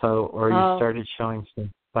 5. Or you started showing stuff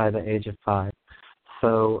by the age of 5.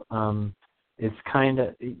 So it's kind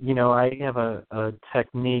of, I have a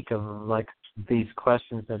technique of like these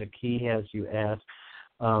questions that a key has you ask,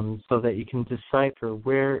 so that you can decipher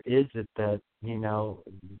where is it that,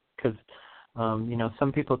 because,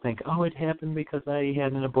 some people think, oh, it happened because I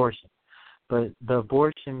had an abortion. But the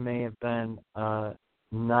abortion may have been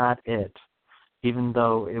not it, even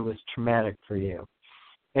though it was traumatic for you.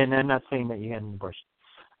 And I'm not saying that you had an abortion,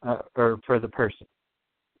 or for the person.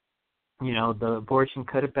 The abortion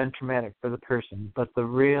could have been traumatic for the person, but the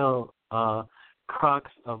real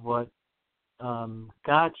crux of what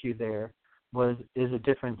got you there is a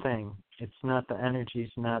different thing. It's not the energy,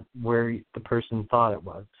 it's not where the person thought it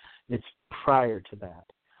was. It's prior to that.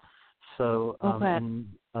 So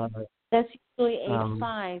that's usually age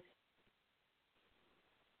 5.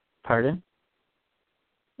 Pardon?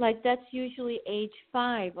 Like that's usually age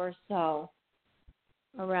 5 or so,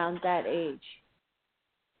 around that age.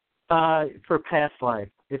 For past life,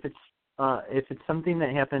 if it's something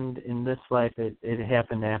that happened in this life, it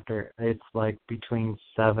happened after. It's like between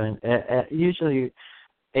 7, usually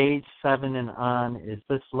age 7 and on is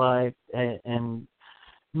this life, and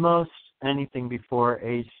most anything before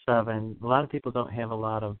age 7. A lot of people don't have a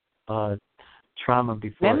lot of trauma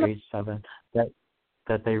before age 7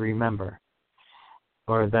 that they remember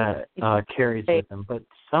or that carries with them. But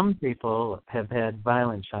some people have had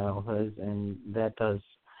violent childhoods, and that does,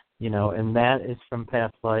 and that is from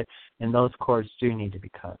past life, and those cords do need to be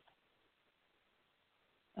cut.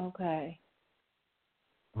 Okay.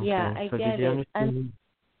 Yeah, I so get did you it. understand?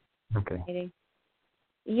 Okay.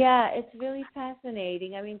 Yeah, it's really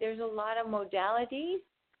fascinating. I mean, there's a lot of modalities,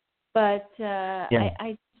 but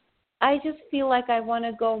I just feel like I want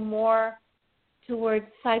to go more towards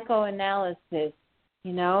psychoanalysis,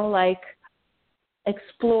 like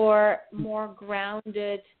explore more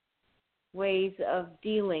grounded ways of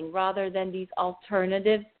dealing rather than these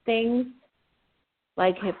alternative things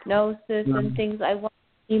like hypnosis and things. I want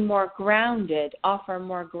to be more grounded, offer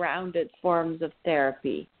more grounded forms of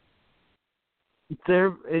therapy.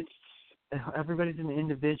 Everybody's an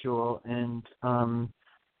individual, and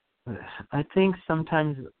I think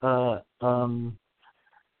sometimes I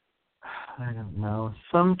don't know,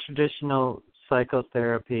 some traditional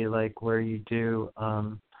psychotherapy, like where you do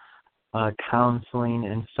counseling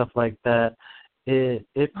and stuff like that,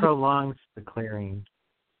 it prolongs the clearing.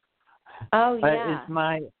 Oh yeah.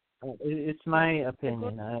 It's my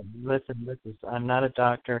opinion. Listen, I'm not a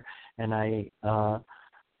doctor, and I'm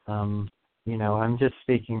just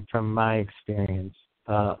speaking from my experience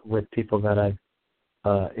with people that I've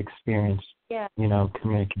experienced,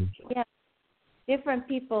 communication. Yeah. Different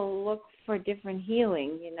people look for different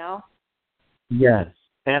healing, Yes,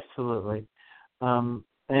 absolutely.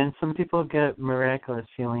 And some people get miraculous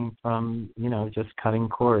healing from, just cutting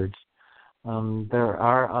cords. There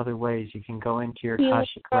are other ways. You can go into your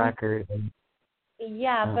Akashic record.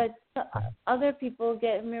 But other people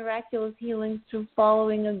get miraculous healings through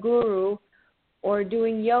following a guru or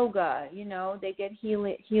doing yoga. They get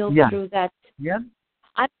healed through that. Yeah.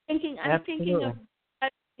 I'm thinking of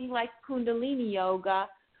something like Kundalini yoga,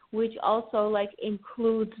 which also like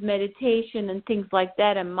includes meditation and things like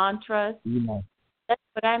that and mantras. Yeah. That's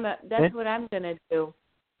what I'm gonna do.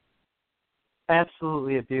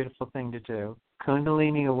 Absolutely a beautiful thing to do.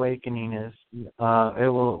 Kundalini awakening is it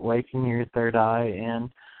will awaken your third eye, and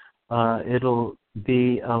it'll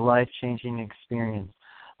be a life-changing experience.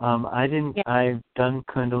 I've done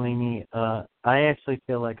Kundalini. I actually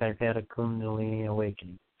feel like I've had a Kundalini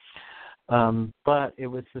awakening. But it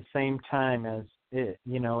was the same time as it,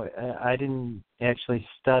 I didn't actually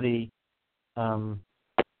study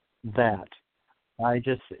that.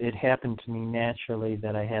 It happened to me naturally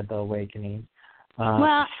that I had the awakening.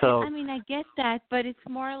 I get that, but it's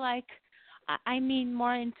more like,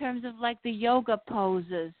 more in terms of like the yoga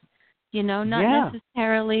poses, not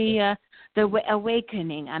necessarily the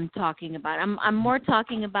awakening I'm talking about. I'm more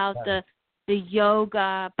talking about the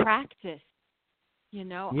yoga practice,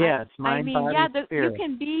 Yeah, it's mind, body, spirit. You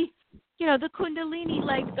can be, the Kundalini,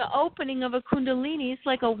 like the opening of a Kundalini is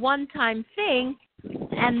like a one-time thing,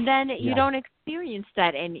 and then you don't experience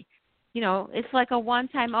that it's like a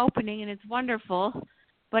one-time opening, and it's wonderful.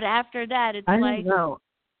 But after that, it's I don't know.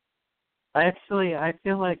 Actually, I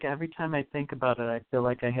feel like every time I think about it, I feel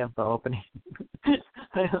like I have the opening.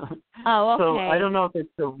 Oh, okay. So I don't know if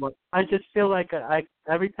it's I just feel like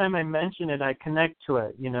every time I mention it, I connect to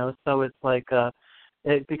it, So it's like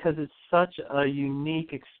because it's such a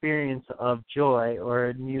unique experience of joy or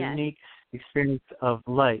a unique experience of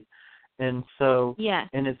light. And so,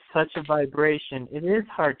 and it's such a vibration, it is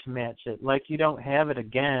hard to match it. Like, you don't have it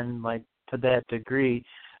again, like, to that degree.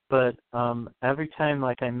 But every time,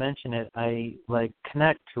 like, I mention it, I, like,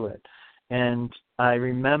 connect to it. And I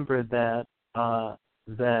remember that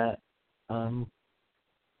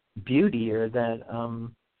beauty, or that,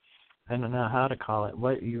 I don't know how to call it,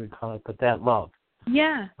 what you would call it, but that love.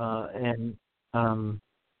 Yeah.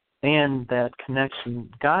 And that connection,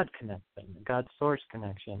 God source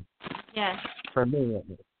connection. Yes. For me, at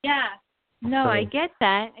least. Yeah. No, I get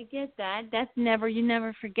that. You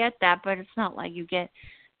never forget that, but it's not like you get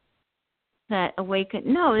that awaken.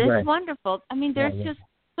 No, that's wonderful. There's just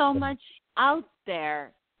so much out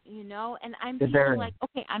there, and I'm feeling like,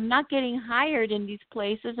 okay, I'm not getting hired in these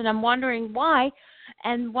places, and I'm wondering why.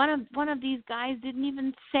 And one of these guys didn't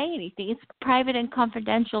even say anything. It's private and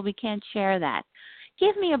confidential. We can't share that.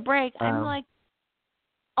 Give me a break. I'm like,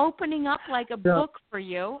 opening up like a book for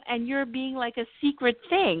you, and you're being like a secret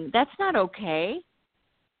thing. That's not okay.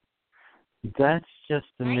 That's just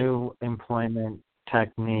the new employment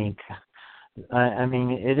technique. I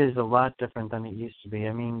mean, it is a lot different than it used to be.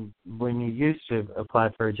 I mean, when you used to apply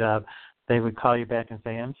for a job, they would call you back and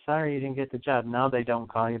say, I'm sorry you didn't get the job. Now they don't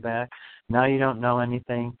call you back. Now you don't know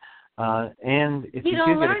anything. And if you don't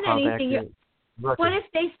do get learn a call anything. back, what if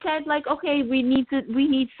they said, like, okay, we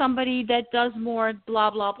need somebody that does more blah,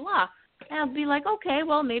 blah, blah. And I'll be like, okay,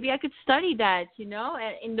 well, maybe I could study that, you know,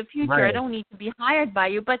 in the future. Right. I don't need to be hired by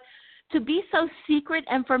you. But to be so secret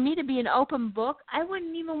and for me to be an open book, I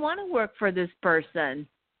wouldn't even want to work for this person.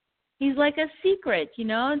 He's like a secret, you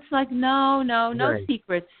know. It's like, no right.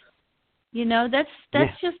 secrets. You know, that's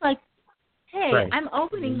just like, hey, right. I'm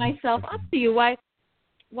opening myself up to you.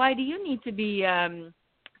 Why do you need to be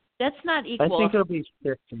that's not equal. I think it'll be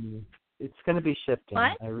shifting. It's going to be shifting.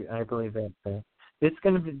 What? I believe that. It's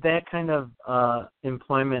going to be that kind of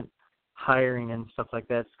employment hiring and stuff like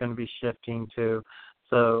that. It's going to be shifting too.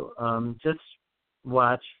 So just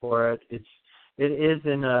watch for it. It is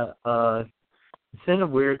in it's in a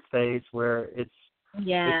weird phase where it's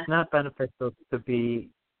not beneficial to be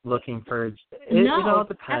looking for. It all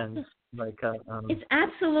depends. It's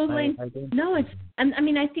absolutely I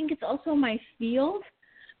think it's also my field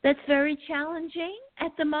that's very challenging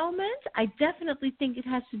at the moment. I definitely think it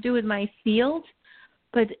has to do with my field,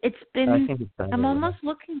 but it's been. I'm almost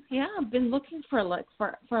looking. Yeah, I've been looking for a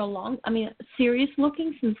long. Serious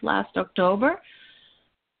looking since last October,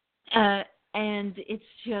 and it's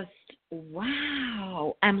just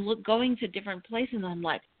wow. I'm going to different places, and I'm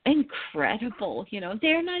like incredible. You know,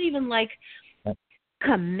 they're not even like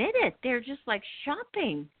committed. They're just like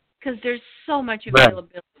shopping because there's so much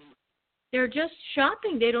availability. Right. They're just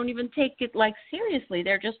shopping. They don't even take it like seriously.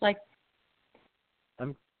 They're just like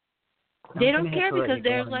they don't care because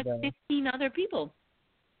there's like 15 other people.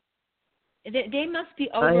 They must be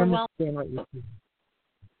overwhelmed. I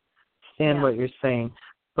understand what you're saying,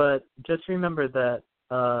 but just remember that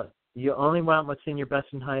you only want what's in your best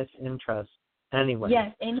and highest interest anyway.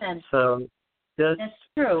 Yes, amen. So just that's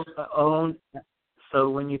true. So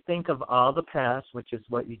when you think of all the past, which is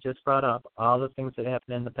what you just brought up, all the things that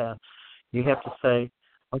happened in the past, you have to say,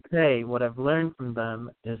 okay, what I've learned from them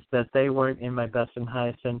is that they weren't in my best and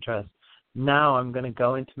highest interest. Now I'm going to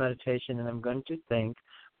go into meditation and I'm going to think,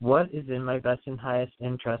 what is in my best and highest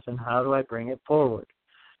interest and how do I bring it forward?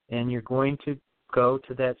 And you're going to go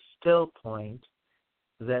to that still point,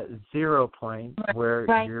 that 0 point where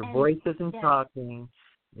your voice isn't talking,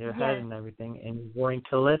 your head and everything, and you're going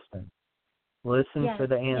to listen. Listen for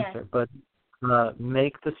the answer, but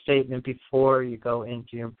make the statement before you go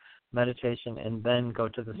into your meditation and then go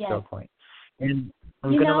to the still point. And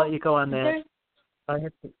I'm going to let you go on that. I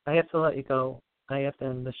have to let you go. I have to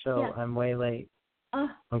end the show. Yeah. I'm way late. Oh,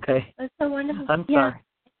 okay. That's so wonderful. I'm sorry.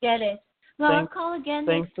 Get it. Well, I'll call again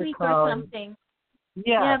next week or something.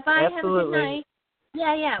 Yeah, bye. Absolutely. Have a good night.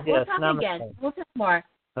 Yeah. We'll talk again. We'll talk more.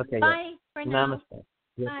 Okay. Bye for now. Namaste.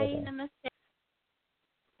 Bye. Namaste.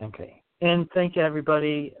 Okay. And thank you,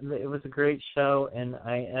 everybody. It was a great show, and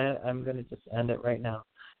I'm going to just end it right now.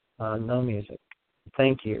 No music.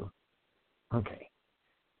 Thank you. Okay.